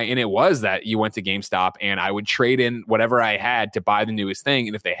it by. And it was that you went to GameStop and I would trade in whatever I had to buy the newest thing.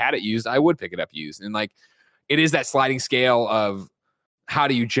 And if they had it used, I would pick it up used. And like, it is that sliding scale of how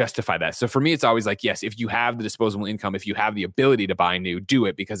do you justify that? So for me, it's always like, yes, if you have the disposable income, if you have the ability to buy new, do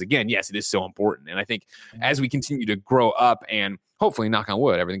it. Because again, yes, it is so important. And I think as we continue to grow up and hopefully, knock on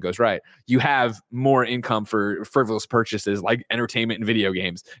wood, everything goes right, you have more income for frivolous purchases like entertainment and video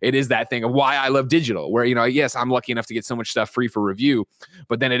games. It is that thing of why I love digital, where, yes, I'm lucky enough to get so much stuff free for review.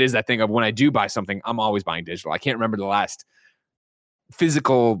 But then it is that thing of when I do buy something, I'm always buying digital. I can't remember the last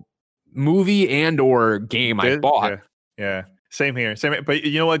physical movie and or game I bought. Yeah. Same here. Same here. But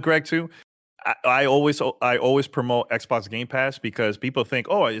you know what, Greg, too? I always promote Xbox Game Pass because people think,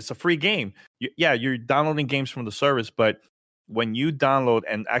 oh, it's a free game. Yeah, you're downloading games from the service, but when you download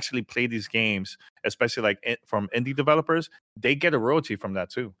and actually play these games, especially like from indie developers, they get a royalty from that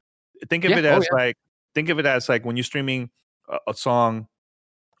too. Think of it as like when you're streaming a song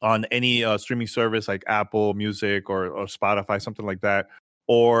on any streaming service like Apple Music or Spotify, something like that,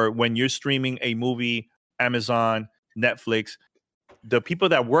 or when you're streaming a movie, Amazon, Netflix. The people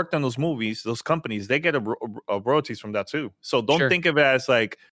that worked on those movies, those companies, they get a royalties from that too. So don't think of it as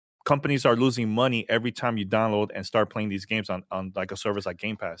like companies are losing money every time you download and start playing these games on like a service like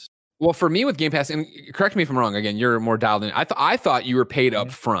Game Pass. Well, for me with Game Pass, and correct me if I'm wrong, again, you're more dialed in. I thought you were paid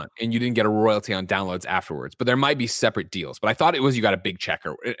up front and you didn't get a royalty on downloads afterwards, but there might be separate deals. But I thought it was you got a big check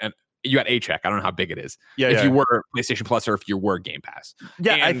and you got a check. I don't know how big it is. If you were PlayStation Plus or if you were Game Pass.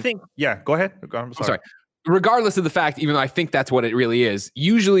 Yeah, and I think. Yeah, go ahead. I'm sorry. Regardless of the fact, even though I think that's what it really is,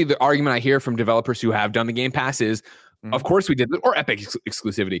 usually the argument I hear from developers who have done the Game Pass is, of course we did this, or Epic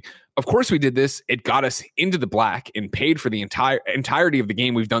exclusivity. Of course we did this. It got us into the black and paid for the entirety of the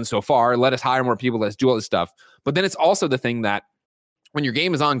game we've done so far. Let us hire more people. Let's do all this stuff. But then it's also the thing that when your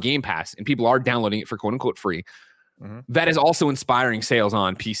game is on Game Pass and people are downloading it for quote unquote free, that is also inspiring sales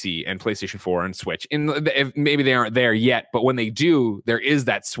on PC and PlayStation 4 and Switch. And maybe they aren't there yet, but when they do, there is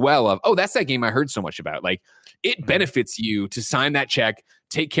that swell of, oh, that's that game I heard so much about. Like it benefits you to sign that check,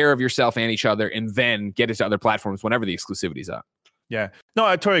 take care of yourself and each other, and then get it to other platforms whenever the exclusivity's up. Yeah. No,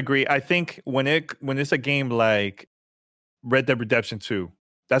 I totally agree. I think when it's a game like Red Dead Redemption 2,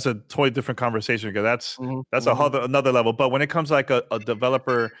 that's a totally different conversation because that's another level. But when it comes like a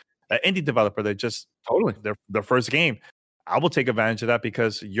developer, an indie developer that just their first game, I will take advantage of that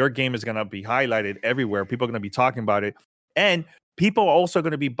because your game is going to be highlighted everywhere. People are going to be talking about it, and people are also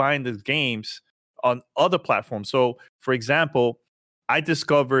going to be buying the games on other platforms. So, for example, I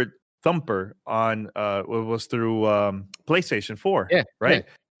discovered Thumper on it was through PlayStation 4, right?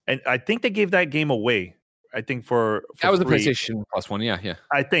 And I think they gave that game away. I think for that was free. the PlayStation Plus one, yeah.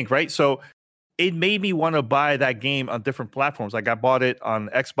 I think, right? So it made me want to buy that game on different platforms. Like I bought it on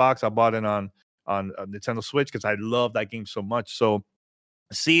Xbox, I bought it on Nintendo Switch because I love that game so much. So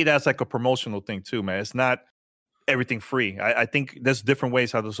see it as like a promotional thing too, man. It's not everything free. I think there's different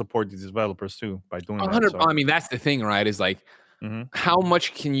ways how to support these developers too by doing 100, that. So. I mean, that's the thing, right? Is like how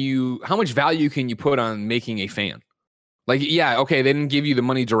much value can you put on making a fan? Like, yeah, okay, they didn't give you the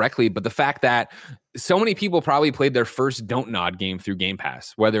money directly, but the fact that so many people probably played their first Don't Nod game through Game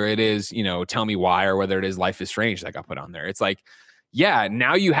Pass, whether it is, Tell Me Why or whether it is Life is Strange that got put on there. It's like, yeah,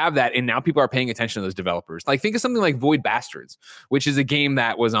 now you have that, and now people are paying attention to those developers. Like, think of something like Void Bastards, which is a game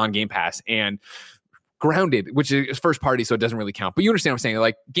that was on Game Pass, and Grounded, which is first party, so it doesn't really count. But you understand what I'm saying?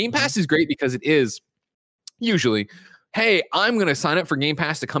 Like, Game Pass is great because it is usually, hey, I'm going to sign up for Game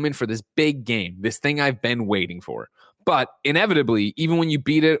Pass to come in for this big game, this thing I've been waiting for. But inevitably, even when you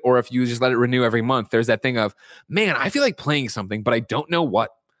beat it, or if you just let it renew every month, there's that thing of, man, I feel like playing something, but I don't know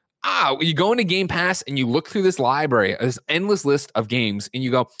what. You go into Game Pass and you look through this library, this endless list of games, and you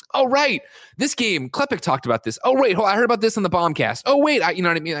go, oh, right, this game, Klepek talked about this. Oh, wait, I heard about this on the Bombcast. Oh, wait, you know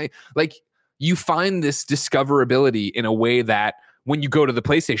what I mean? Like, you find this discoverability in a way that when you go to the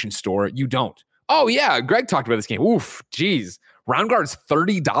PlayStation Store, you don't. Oh, yeah, Greg talked about this game. Oof, geez. Round Guard's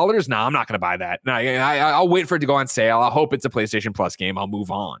 $30? No, I'm not going to buy that. No, I'll wait for it to go on sale. I hope it's a PlayStation Plus game. I'll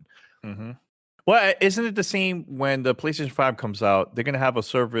move on. Well, isn't it the same when the PlayStation 5 comes out? They're going to have a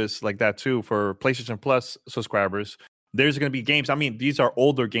service like that too for PlayStation Plus subscribers. There's going to be games. I mean, these are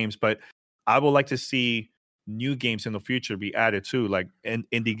older games, but I would like to see new games in the future be added too, like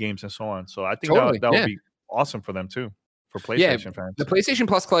indie games and so on. So I think that would be awesome for them too. For PlayStation fans. The PlayStation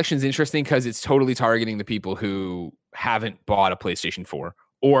Plus collection is interesting because it's totally targeting the people who haven't bought a PlayStation 4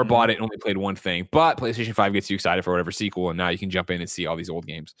 or bought it and only played one thing. But PlayStation 5 gets you excited for whatever sequel, and now you can jump in and see all these old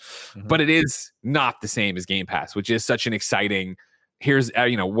games. But it is not the same as Game Pass, which is such an exciting, here's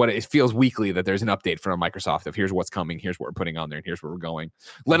what it feels weekly that there's an update from Microsoft of here's what's coming, here's what we're putting on there, and here's where we're going,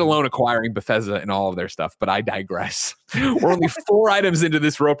 let alone acquiring Bethesda and all of their stuff. But I digress. We're only 4 items into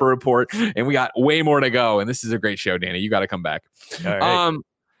this Roper report, and we got way more to go. And this is a great show, Danny. You got to come back. All right.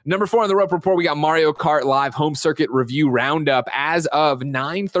 Number 4 on the Roper report, we got Mario Kart Live Home Circuit Review Roundup as of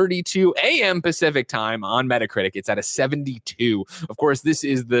 9:32 a.m. Pacific time on Metacritic. It's at a 72. Of course, this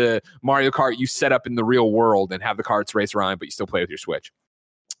is the Mario Kart you set up in the real world and have the carts race around, but you still play with your Switch.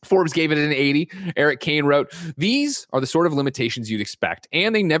 Forbes gave it an 80. Eric Kane wrote, "These are the sort of limitations you'd expect,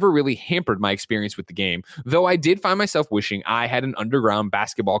 and they never really hampered my experience with the game, though I did find myself wishing I had an underground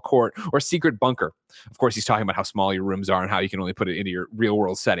basketball court or secret bunker." Of course, he's talking about how small your rooms are and how you can only put it into your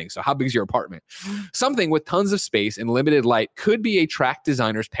real-world setting. So how big is your apartment? "Something with tons of space and limited light could be a track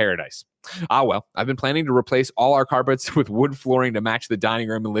designer's paradise. Ah, well, I've been planning to replace all our carpets with wood flooring to match the dining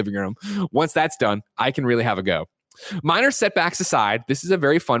room and living room. Once that's done, I can really have a go. Minor setbacks aside, this is a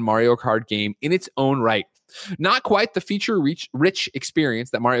very fun Mario Kart game in its own right. Not quite the feature-rich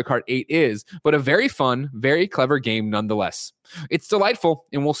experience that Mario Kart 8 is, but a very fun, very clever game nonetheless. It's delightful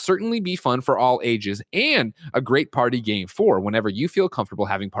and will certainly be fun for all ages and a great party game for whenever you feel comfortable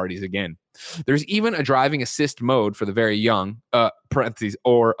having parties again. There's even a driving assist mode for the very young,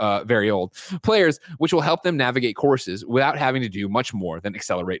 very old players, which will help them navigate courses without having to do much more than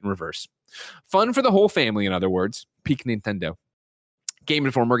accelerate and reverse. Fun for the whole family, in other words. Peak Nintendo." Game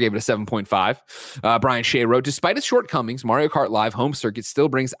Informer gave it a 7.5. Brian Shea wrote, "Despite its shortcomings, Mario Kart Live Home Circuit still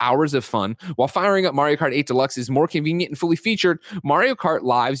brings hours of fun. While firing up Mario Kart 8 Deluxe is more convenient and fully featured, Mario Kart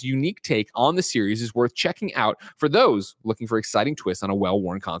Live's unique take on the series is worth checking out for those looking for exciting twists on a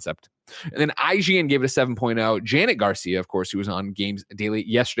well-worn concept." And then IGN gave it a 7.0. Janet Garcia, of course, who was on Games Daily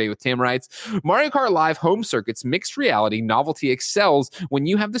yesterday with Tim, writes, "Mario Kart Live Home Circuit's mixed reality novelty excels when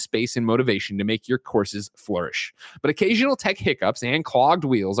you have the space and motivation to make your courses flourish. But occasional tech hiccups and clogged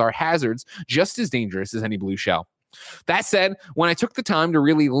wheels are hazards just as dangerous as any blue shell. That said, when I took the time to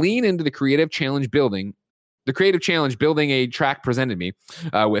really lean into the creative challenge building a track presented me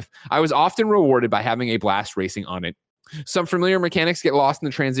with, I was often rewarded by having a blast racing on it. Some familiar mechanics get lost in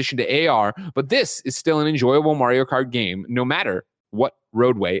the transition to AR, but this is still an enjoyable Mario Kart game, no matter what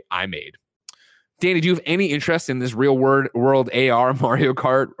roadway I made." Danny, do you have any interest in this real world AR Mario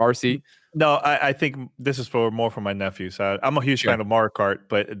Kart RC? No, I think this is more for my nephews. I'm a huge fan of Mario Kart,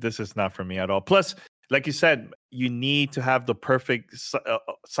 but this is not for me at all. Plus, like you said, you need to have the perfect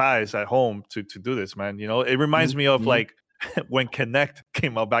size at home to do this, man. You know, it reminds me of like when Kinect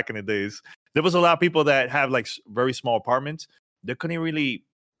came out back in the days. There was a lot of people that have like very small apartments. They couldn't really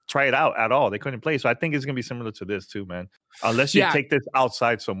try it out at all. They couldn't play. So I think it's going to be similar to this too, man. Unless you take this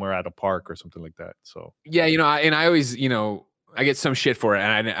outside somewhere at a park or something like that. So yeah, I always, I get some shit for it,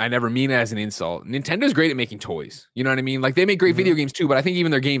 and I never mean it as an insult. Nintendo's great at making toys. You know what I mean? Like, they make great video games too, but I think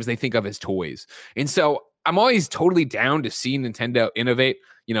even their games they think of as toys. And so I'm always totally down to see Nintendo innovate.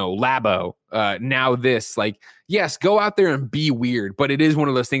 Labo, now this, like, yes, go out there and be weird. But it is one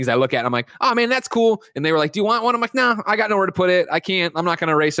of those things I look at and I'm like, oh man, that's cool. And they were like, do you want one? I'm like, no, I got nowhere to put it. I can't. I'm not going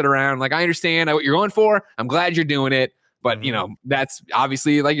to race it around. Like, I understand what you're going for. I'm glad you're doing it. But, that's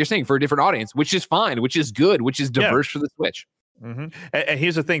obviously, like you're saying, for a different audience, which is fine, which is good, which is diverse for the Switch. Mm-hmm. And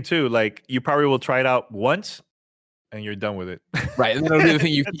here's the thing, too. Like, you probably will try it out once and you're done with it. Right. And that'll be the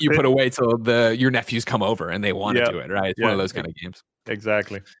thing you put away till your nephews come over and they want to do it. Right. It's one of those kind of games.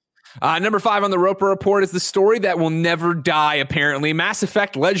 Exactly. Number 5 on the Roper Report is the story that will never die, apparently. Mass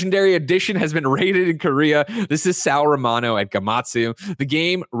Effect Legendary Edition has been rated in Korea. This is Sal Romano at Gamatsu. The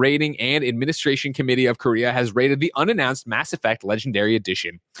Game Rating and Administration Committee of Korea has rated the unannounced Mass Effect Legendary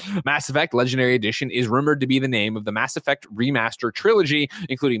Edition. Mass Effect Legendary Edition is rumored to be the name of the Mass Effect remaster trilogy,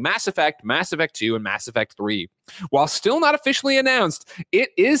 including Mass Effect 2, and Mass Effect 3. While still not officially announced, it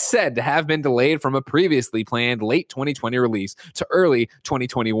is said to have been delayed from a previously planned late 2020 release to early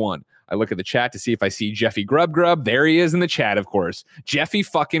 2021. I look at the chat to see if I see Jeffy Grub. There he is in the chat, of course. Jeffy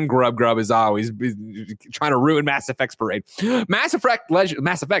fucking Grub is always trying to ruin Mass Effect's parade. Mass Effect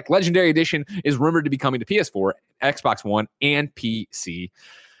Legendary Edition is rumored to be coming to PS4, Xbox One, and PC.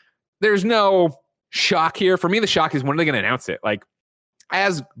 There's no shock here. For me, the shock is when are they going to announce it? Like,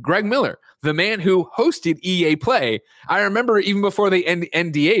 as Greg Miller, the man who hosted EA Play, I remember even before they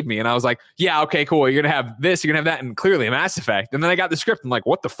NDA'd me, and I was like, yeah, okay, cool. You're going to have this, you're going to have that, and clearly a Mass Effect. And then I got the script. I'm like,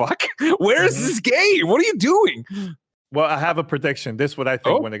 what the fuck? Where is this game? What are you doing? Well, I have a prediction. This is what I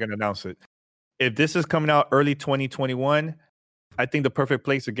think when they're going to announce it. If this is coming out early 2021, I think the perfect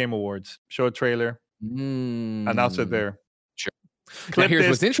place is Game Awards. Show a trailer, announce it there. Here's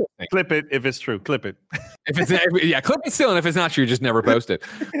what's interesting. Clip it if it's true. Clip it. Clip it still, and if it's not true, just never post it.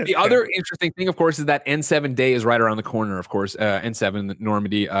 The other interesting thing, of course, is that N7 Day is right around the corner. Of course, N7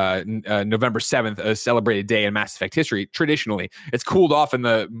 Normandy, November 7th, a celebrated day in Mass Effect history. Traditionally, it's cooled off in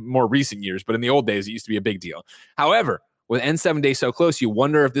the more recent years, but in the old days, it used to be a big deal. However, with N7 Day so close, you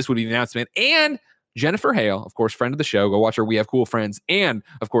wonder if this would be the announcement. And Jennifer Hale, of course, friend of the show, go watch her We Have Cool Friends, and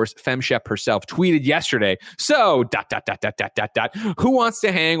of course, FemShep herself tweeted yesterday, so ... who wants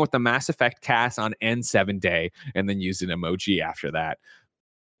to hang with the Mass Effect cast on N7 Day? And then used an emoji after that.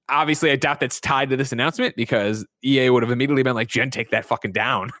 obviously, I doubt that's tied to this announcement because EA would have immediately been like, Jen, take that fucking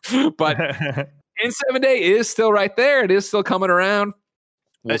down. But N7 Day is still right there. It is still coming around.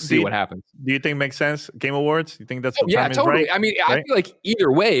 We'll see what happens. Do you think it makes sense? Game Awards? You think that's the timing totally. Right? I mean, right? I feel like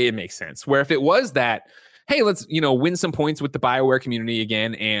either way it makes sense. Where if it was that, hey, let's win some points with the BioWare community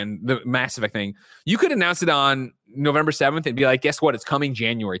again and the Mass Effect thing, you could announce it on November 7th and be like, guess what? It's coming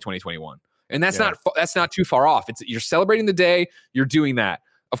January 2021. And that's not too far off. You're celebrating the day, you're doing that.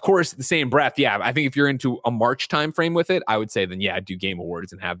 Of course, the same breath, yeah. I think if you're into a March time frame with it, I would say then do Game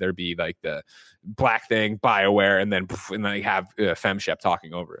Awards and have there be like the black thing, BioWare, and then have FemShep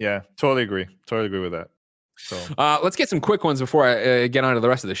talking over it. Yeah, totally agree with that. So let's get some quick ones before I get on to the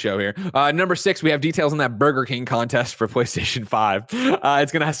rest of the show here. Number 6, we have details on that Burger King contest for PlayStation 5.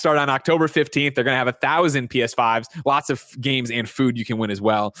 It's going to start on October 15th. They're going to have 1,000 PS5s, lots of games and food you can win as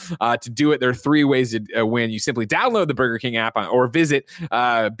well. To do it, there are 3 ways to win. You simply download the Burger King app or visit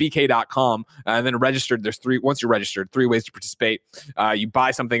bk.com and then registered. Once you're registered, 3 ways to participate. You buy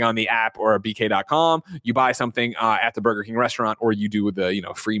something on the app or bk.com. You buy something at the Burger King restaurant, or you do the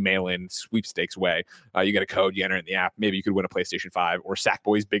free mail-in sweepstakes way. You get a code, you enter it in the app. Maybe you could win a PlayStation 5 or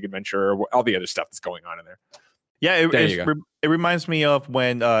Sackboy's Big Adventure or all the other stuff that's going on in there. Yeah, it reminds me of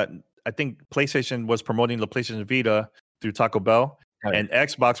when I think PlayStation was promoting the PlayStation Vita through Taco Bell, and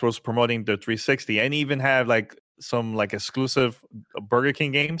Xbox was promoting the 360, and even have some exclusive Burger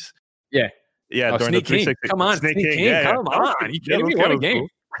King games. Yeah, during the 360. Come on, Sneak King. Come on. Are you kidding me? What a game. Cool.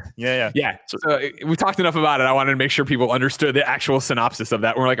 Yeah. So we talked enough about it. I wanted to make sure people understood the actual synopsis of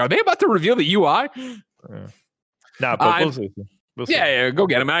that. We're like, are they about to reveal the UI? No, but we'll see. Yeah, go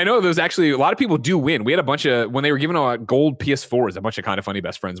get them. I know there's actually a lot of people do win. We had a bunch of, when they were giving out gold PS4s, a bunch of Kind of Funny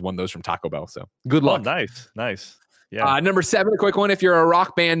best friends won those from Taco Bell. So good luck. Oh, nice. Yeah. Number 7, a quick one. If you're a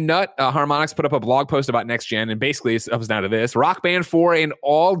Rock Band nut, Harmonix put up a blog post about next gen, and basically it comes down to this: Rock Band 4 and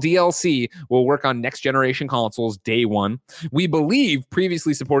all DLC will work on next generation consoles day one. We believe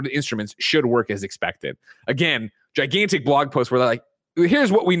previously supported instruments should work as expected. Again, gigantic blog post where they're like,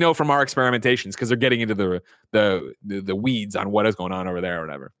 here's what we know from our experimentations, because they're getting into the weeds on what is going on over there or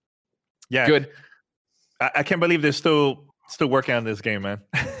whatever. Yeah, good. I can't believe they're still working on this game, man.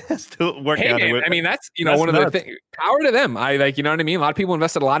 Still working on it. I mean, that's one of the things. Power to them. I you know what I mean? A lot of people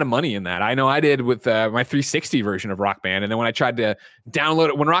invested a lot of money in that. I know I did with my 360 version of Rock Band, and then when I tried to download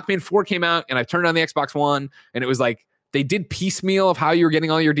it, when Rock Band 4 came out, and I turned on the Xbox One, and it was like they did piecemeal of how you were getting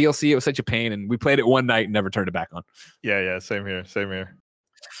all your DLC. It was such a pain, and we played it one night and never turned it back on. Yeah, same here.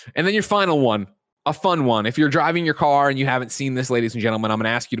 And then your final one, a fun one. If you're driving your car and you haven't seen this, ladies and gentlemen, I'm going to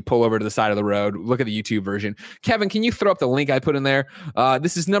ask you to pull over to the side of the road, look at the YouTube version. Kevin, can you throw up the link I put in there?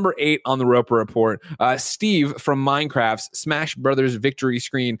 This is number 8 on the Roper Report. Steve from Minecraft's Smash Brothers victory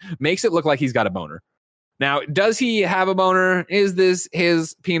screen makes it look like he's got a boner. Now, does he have a boner? Is this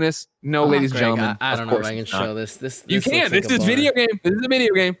his penis? No, ladies and gentlemen. I don't know if I can show this. This you can. This is video game. This is a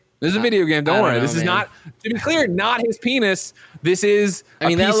video game. This is a video game. Don't worry. This is not, to be clear, not his penis. This is a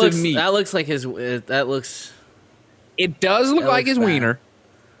piece of meat. That looks like his. That looks. It does look like his wiener.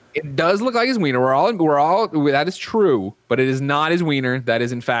 It does look like his wiener. We're all. That is true, but it is not his wiener. That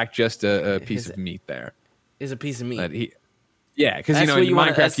is in fact just a piece of meat. There is a piece of meat. Because in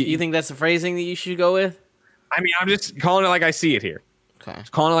Minecraft, you think that's the phrasing that you should go with? I mean, I'm just calling it like I see it here. Okay,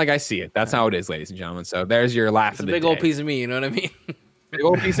 just calling it like I see it. That's how it is, ladies and gentlemen. So there's your laugh of the day. Big old piece of meat. You know what I mean? Big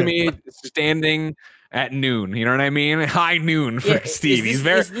old piece of meat standing at noon. You know what I mean? High noon for Steve. He's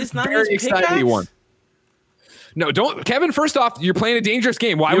very excited he won. No, don't, Kevin. First off, you're playing a dangerous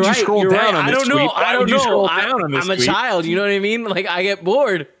game. Why would you scroll down on this tweet? I don't know. I'm a child. You know what I mean? Like, I get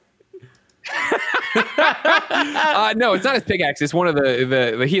bored. No, it's not his pickaxe. It's one of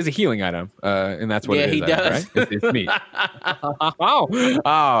the he has a healing item, and that's what it is. Yeah, he does. Right? It's meat.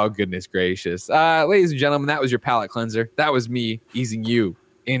 Oh, goodness gracious. Ladies and gentlemen, that was your palate cleanser. That was me easing you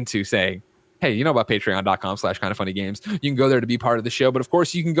into saying, hey, you know about patreon.com/kindoffunnygames. You can go there to be part of the show, but of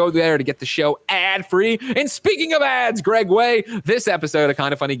course you can go there to get the show ad-free. And speaking of ads, Greg Way, this episode of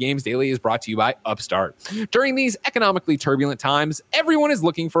Kind of Funny Games Daily is brought to you by Upstart. During these economically turbulent times, everyone is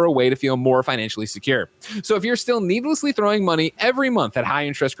looking for a way to feel more financially secure. So if you're still needlessly throwing money every month at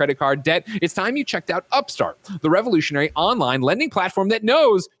high-interest credit card debt, it's time you checked out Upstart, the revolutionary online lending platform that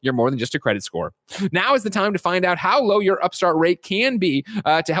knows you're more than just a credit score. Now is the time to find out how low your Upstart rate can be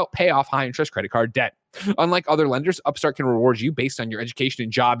to help pay off high-interest credit card debt. Unlike other lenders, Upstart can reward you based on your education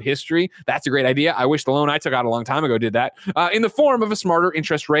and job history. That's a great idea. I wish the loan I took out a long time ago did that, in the form of a smarter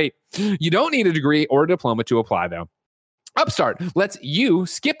interest rate. You don't need a degree or a diploma to apply, though. Upstart lets you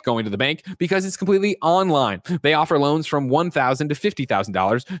skip going to the bank because it's completely online. They offer loans from $1,000 to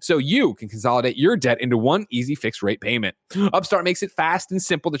 $50,000 so you can consolidate your debt into one easy fixed rate payment. Upstart makes it fast and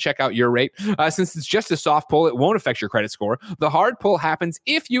simple to check out your rate. Since it's just a soft pull, it won't affect your credit score. The hard pull happens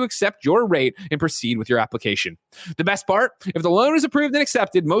if you accept your rate and proceed with your application. The best part, if the loan is approved and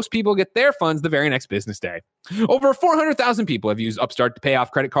accepted, most people get their funds the very next business day. Over 400,000 people have used Upstart to pay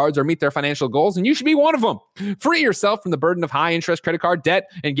off credit cards or meet their financial goals, and you should be one of them. Free yourself from the burden of high interest credit card debt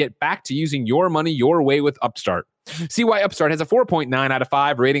and get back to using your money your way with Upstart. See why Upstart has a 4.9 out of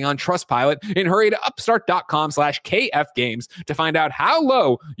 5 rating on Trustpilot and hurry to upstart.com/KFgames to find out how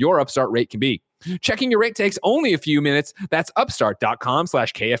low your Upstart rate can be. Checking your rate takes only a few minutes. That's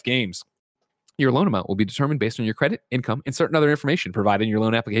upstart.com/KFgames. Your loan amount will be determined based on your credit, income, and certain other information provided in your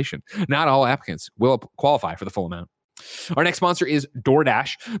loan application. Not all applicants will qualify for the full amount. Our next sponsor is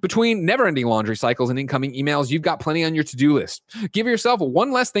DoorDash. Between never-ending laundry cycles and incoming emails, you've got plenty on your to-do list. Give yourself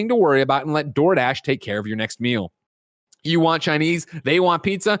one less thing to worry about and let DoorDash take care of your next meal. You want Chinese, they want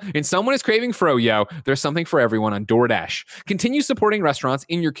pizza, and someone is craving froyo. There's something for everyone on DoorDash. Continue supporting restaurants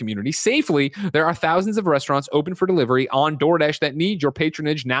in your community safely. There are thousands of restaurants open for delivery on DoorDash that need your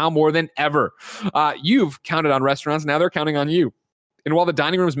patronage now more than ever. You've counted on restaurants, now they're counting on you. And while the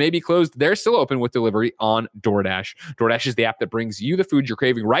dining rooms may be closed, they're still open with delivery on DoorDash. DoorDash is the app that brings you the food you're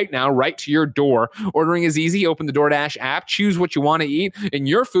craving right now, right to your door. Ordering is easy. Open the DoorDash app, choose what you want to eat, and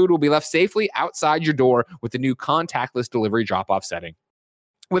your food will be left safely outside your door with the new contactless delivery drop-off setting.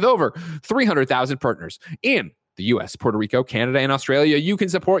 With over 300,000 partners in the U.S., Puerto Rico, Canada, and Australia, you can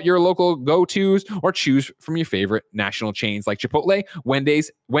support your local go-tos or choose from your favorite national chains like Chipotle,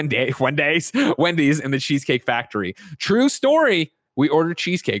 Wendy's, and the Cheesecake Factory. True story. We ordered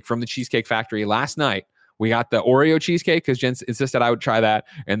cheesecake from the Cheesecake Factory last night. We got the Oreo cheesecake because Jen insisted I would try that.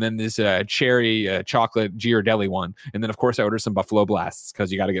 And then this cherry chocolate Ghirardelli one. And then, of course, I ordered some Buffalo Blasts because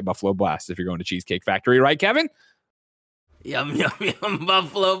you got to get Buffalo Blasts if you're going to Cheesecake Factory. Right, Kevin? Yum, yum, yum,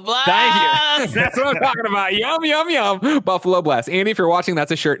 Buffalo Blast. Thank you. That's what I'm talking about. Yum, yum, yum, Buffalo Blast. Andy, if you're watching,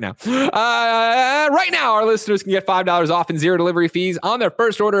 that's a shirt now. Right now, our listeners can get $5 off and zero delivery fees on their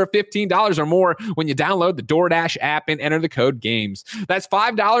first order of $15 or more when you download the DoorDash app and enter the code GAMES. That's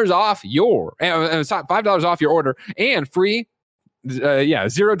 $5 off your order and free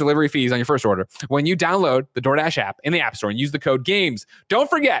zero delivery fees on your first order when you download the DoorDash app in the App Store and use the code GAMES. Don't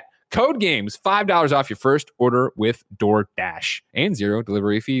forget, code GAMES, $5 off your first order with DoorDash and zero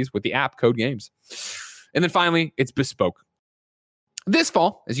delivery fees with the app code GAMES. And then finally, it's Bespoke. This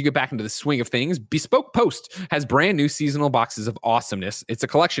fall, as you get back into the swing of things, Bespoke Post has brand new seasonal boxes of awesomeness. It's a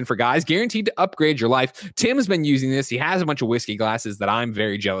collection for guys guaranteed to upgrade your life. Tim's been using this. He has a bunch of whiskey glasses that I'm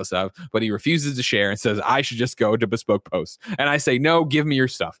very jealous of, but he refuses to share and says, I should just go to Bespoke Post. And I say, no, give me your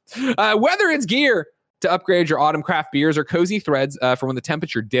stuff. Whether it's gear to upgrade your autumn craft beers or cozy threads for when the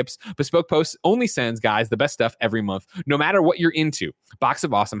temperature dips, Bespoke Post only sends guys the best stuff every month, no matter what you're into. Box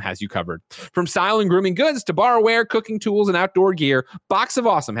of Awesome has you covered. From style and grooming goods to bar wear, cooking tools, and outdoor gear, Box of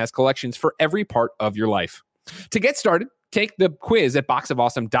Awesome has collections for every part of your life. To get started, take the quiz at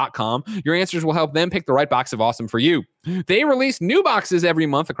boxofawesome.com. Your answers will help them pick the right Box of Awesome for you. They release new boxes every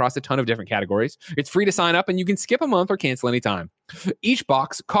month across a ton of different categories. It's free to sign up, and you can skip a month or cancel anytime. Each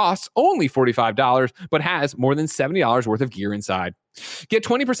box costs only $45, but has more than $70 worth of gear inside. Get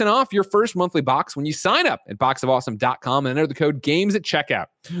 20% off your first monthly box when you sign up at boxofawesome.com and enter the code GAMES at checkout.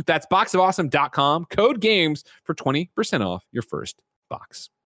 That's boxofawesome.com, code GAMES for 20% off your first box.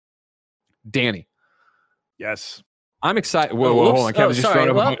 Danny. Yes. I'm excited. Whoa, hold on. Kevin just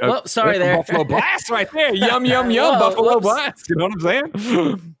thrown up sorry there. Buffalo Blast right there. Yum, yum, yum. Buffalo Blast. You know what I'm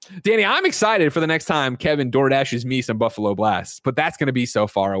saying? Danny, I'm excited for the next time Kevin DoorDashes me some Buffalo Blasts, but that's going to be so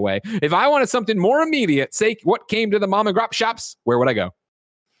far away. If I wanted something more immediate, say what came to the mom and grop shops, where would I go?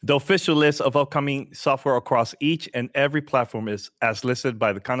 The official list of upcoming software across each and every platform is as listed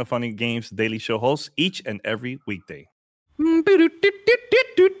by the Kind of Funny Games Daily Show hosts each and every weekday.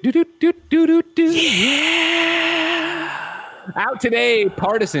 Out today,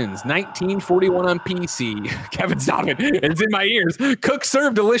 Partisans, 1941 on PC. Kevin, stop it. It's in my ears. Cook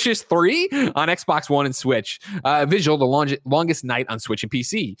Serve Delicious 3 on Xbox One and Switch. Vigil, the longest night on Switch and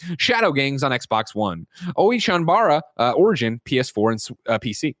PC. Shadow Gangs on Xbox One. Oi Chanbara, Origin, PS4 and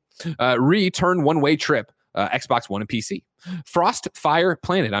PC. Return One-Way Trip, Xbox One and PC. Frost Fire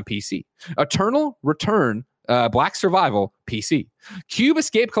Planet on PC. Eternal Return, Black Survival, PC. Cube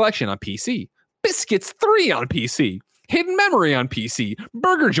Escape Collection on PC. Biscuits 3 on PC. Hidden Memory on PC,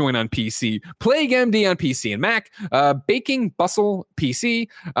 Burger Joint on PC, Plague MD on PC and Mac, Baking Bustle PC,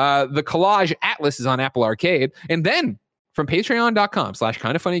 the Collage Atlas is on Apple Arcade, and then From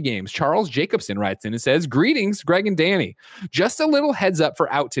patreon.com/kindoffunnygames, Charles Jacobson writes in and says, greetings, Greg and Danny. Just a little heads up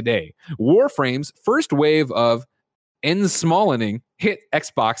for out today. Warframe's first wave of ensmallening hit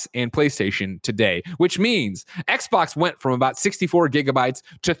Xbox and PlayStation today, which means Xbox went from about 64 gigabytes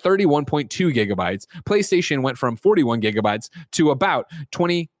to 31.2 gigabytes. PlayStation went from 41 gigabytes to about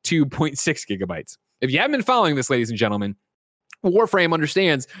 22.6 gigabytes. If you haven't been following this, ladies and gentlemen, Warframe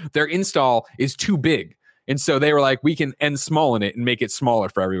understands their install is too big. And so they were like, we can ensmallen it and make it smaller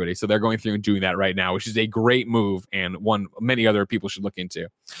for everybody. So they're going through and doing that right now, which is a great move and one many other people should look into.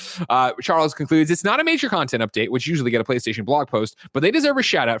 Charles concludes, it's not a major content update, which usually get a PlayStation blog post, but they deserve a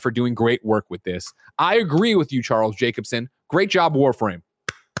shout out for doing great work with this. I agree with you, Charles Jacobson. Great job, Warframe.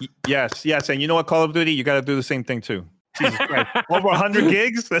 Yes. And you know what, Call of Duty, you got to do the same thing too. Jesus Christ. Over 100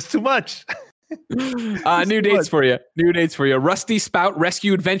 gigs? That's too much. New dates for you. Rusty Spout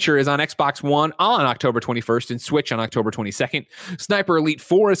Rescue Adventure is on Xbox One on October 21st and Switch on October 22nd. Sniper Elite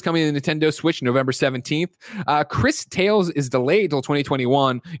 4 is coming to Nintendo Switch November 17th. Chris Tales is delayed till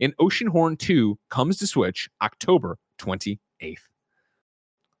 2021, and Oceanhorn 2 comes to Switch October 28th.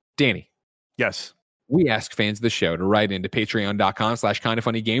 Danny. Yes. We ask fans of the show to write into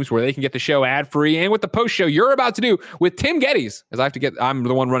patreon.com/kindoffunnygames where they can get the show ad-free and with the post show you're about to do with Tim Geddes, as I'm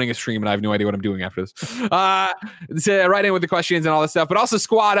the one running a stream and I have no idea what I'm doing after this. So write in with the questions and all this stuff, but also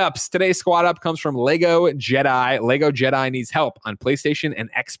squad ups. Today's squad up comes from Lego Jedi. Lego Jedi needs help on PlayStation and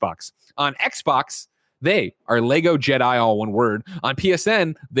Xbox. On Xbox, they are Lego Jedi, all one word. On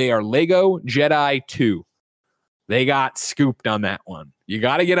PSN, they are Lego Jedi 2. They got scooped on that one. You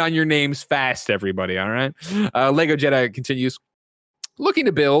got to get on your names fast, everybody, all right? Lego Jedi continues, looking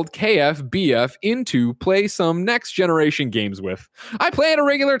to build KF-BF into play some next-generation games with. I play at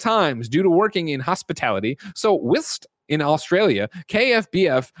irregular times due to working in hospitality, so whilst in Australia,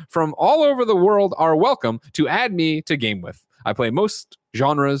 KF-BF from all over the world are welcome to add me to game with. I play most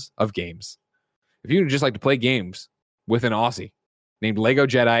genres of games. If you'd just like to play games with an Aussie named Lego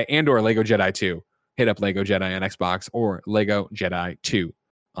Jedi and or Lego Jedi 2, hit up Lego Jedi on Xbox or Lego Jedi 2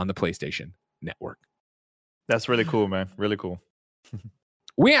 on the PlayStation Network. That's really cool, man. Really cool.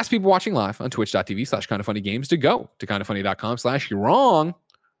 We ask people watching live on twitch.tv/kindoffunnygames to go to kindoffunny.com/you're wrong.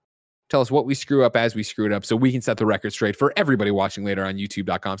 Tell us what we screw up as we screw it up so we can set the record straight for everybody watching later on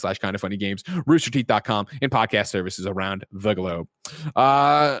youtube.com/kindoffunnygames, roosterteeth.com, and podcast services around the globe.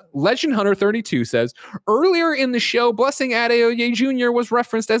 Legend Hunter 32 says, earlier in the show, Blessing Adeoye Jr. was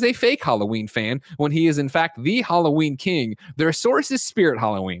referenced as a fake Halloween fan when he is in fact the Halloween king. Their source is Spirit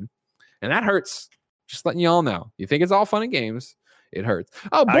Halloween. And that hurts. Just letting you all know. You think it's all fun and games. It hurts.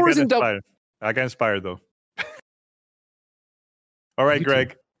 Oh, Boris and Double. I got inspired though. All right,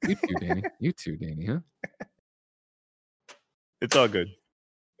 Greg. You too, Danny, huh? It's all good.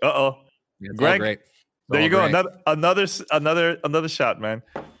 Uh-oh. Yeah, Greg, great. there you go. Another shot, man.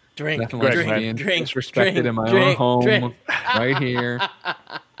 Drink. Disrespected in my own home, right here.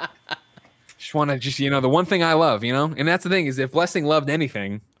 Just want to the one thing I love, and that's the thing is if Blessing loved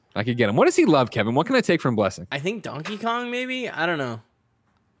anything, I could get him. What does he love, Kevin? What can I take from Blessing? I think Donkey Kong, maybe. I don't know.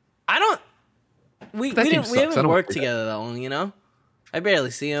 We haven't worked together that long, I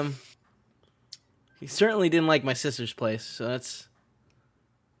barely see him. He certainly didn't like my sister's place, so that's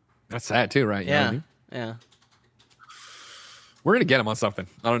sad too, right? Yeah, yeah. We're gonna get him on something.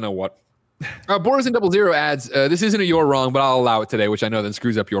 I don't know what. Boris and 00 adds, this isn't a you're wrong, but I'll allow it today, which I know then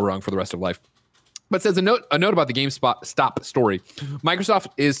screws up your wrong for the rest of life. But says a note about the GameStop story. Microsoft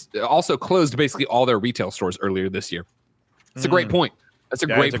is also closed basically all their retail stores earlier this year. It's a great point. That's a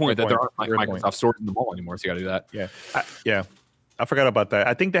great point that there aren't Microsoft stores in the mall anymore, so you got to do that. Yeah. I forgot about that.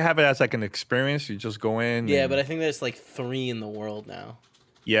 I think they have it as like an experience. You just go in. Yeah, but I think there's like 3 in the world now.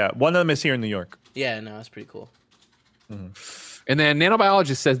 Yeah, one of them is here in New York. Yeah, no, that's pretty cool. Mm-hmm. And then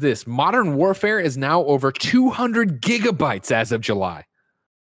Nanobiologist says this, Modern Warfare is now over 200 gigabytes as of July.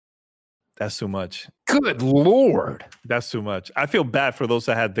 That's too much. Good Lord. That's too much. I feel bad for those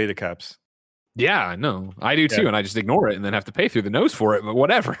that had data caps. Yeah, I know. I do too, and I just ignore it and then have to pay through the nose for it, but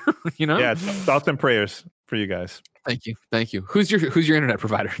whatever, Yeah, thoughts and prayers for you guys. Thank you. Who's your internet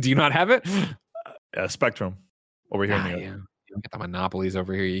provider? Do you not have it? Spectrum over here in New York. Yeah. You don't get the monopolies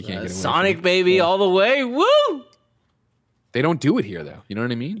over here. You can't get Sonic, baby, all the way. Woo! They don't do it here, though. You know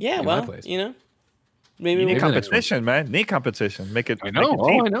what I mean? Yeah, well, maybe you need competition, man. Need competition. Make it. I know.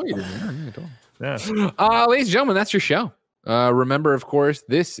 I know you do. Yeah. Ladies and gentlemen, that's your show. Remember, of course,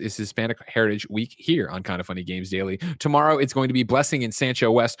 this is Hispanic Heritage Week here on Kind of Funny Games Daily. Tomorrow, it's going to be Blessing and Sancho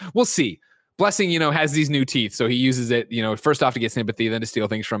West. We'll see. Blessing, has these new teeth, so he uses it, first off to get sympathy, then to steal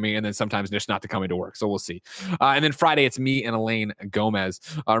things from me, and then sometimes just not to come into work. So we'll see. And then Friday, it's me and Elaine Gomez.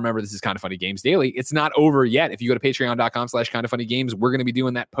 Remember, this is Kind of Funny Games Daily. It's not over yet. If you go to patreon.com/kindoffunnygames, we're going to be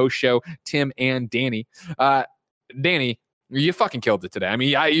doing that post show. Tim and Danny. Danny, you fucking killed it today. I mean,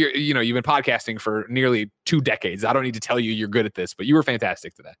 you've been podcasting for nearly 2 decades. I don't need to tell you you're good at this, but you were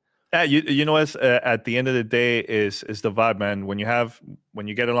fantastic today. Yeah, you know what? At the end of the day, is the vibe, man. When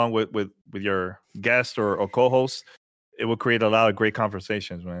you get along with your guest or co-host, it will create a lot of great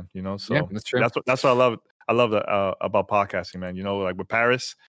conversations, man. So yeah, that's true. That's what I love. I love about podcasting, man. Like with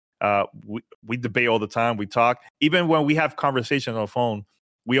Paris, we debate all the time. We talk, even when we have conversations on the phone.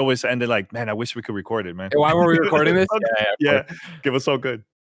 We always end it like, man, I wish we could record it, man. Why were we recording this? Yeah, it was so good.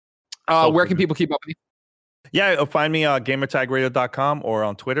 Where can people keep up with you? Yeah, find me gamertagradio.com or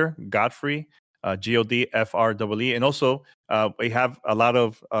on Twitter, Godfrey, Godfree. And also, we have a lot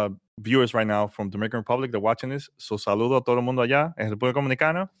of viewers right now from Dominican Republic that are watching this. So saludo a todo el mundo allá en República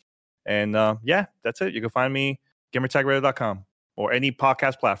Dominicana. And that's it. You can find me, gamertagradio.com or any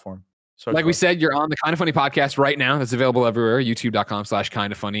podcast platform. Like we said, you're on the Kind of Funny podcast right now. That's available everywhere,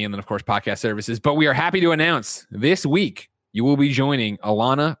 youtube.com/kindoffunny, and then, of course, podcast services. But we are happy to announce this week, you will be joining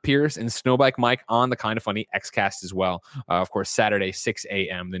Alana Pierce and Snowbike Mike on the Kind of Funny Xcast as well. Of course, Saturday, 6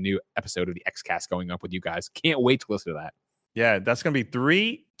 a.m., the new episode of the Xcast going up with you guys. Can't wait to listen to that. Yeah, that's going to be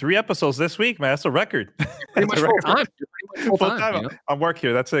three episodes this week, man. That's a record. Pretty much full time. You're pretty much full time. I'm work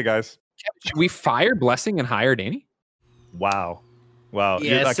here. That's it, guys. Should we fire Blessing and hire Danny? Wow.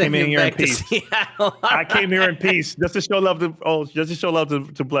 Yeah, I came in here in peace. I came here in peace just to show love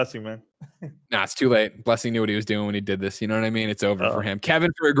to Blessing, man. Nah, it's too late. Blessing knew what he was doing when he did this. You know what I mean? It's over for him.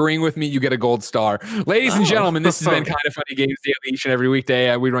 Kevin, for agreeing with me, you get a gold star. Ladies and gentlemen, this has been Kind of Funny Games Daily each and every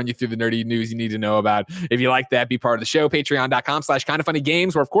weekday. We run you through the nerdy news you need to know about. If you like that, be part of the show.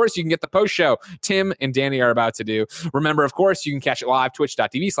 Patreon.com/kindoffunnygames, where, of course, you can get the post show Tim and Danny are about to do. Remember, of course, you can catch it live,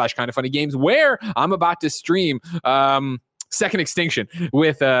 twitch.tv/kindoffunnygames, where I'm about to stream Second Extinction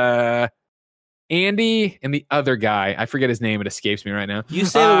with Andy and the other guy. I forget his name. It escapes me right now. You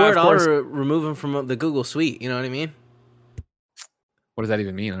say the word, I'll remove him from the Google Suite. You know what I mean? What does that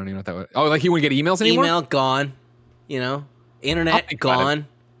even mean? I don't even know what that was. Oh, like he wouldn't get emails anymore? Email gone. Internet gone.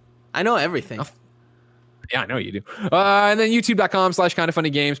 I know everything. Yeah, I know you do. And then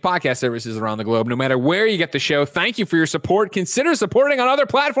youtube.com/kindoffunnygames, podcast services around the globe. No matter where you get the show, thank you for your support. Consider supporting on other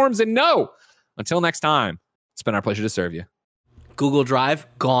platforms. And until next time, it's been our pleasure to serve you. Google Drive,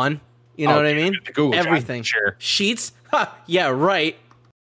 gone. You know what I mean? Google everything. Drive, sure. Sheets? Yeah, right.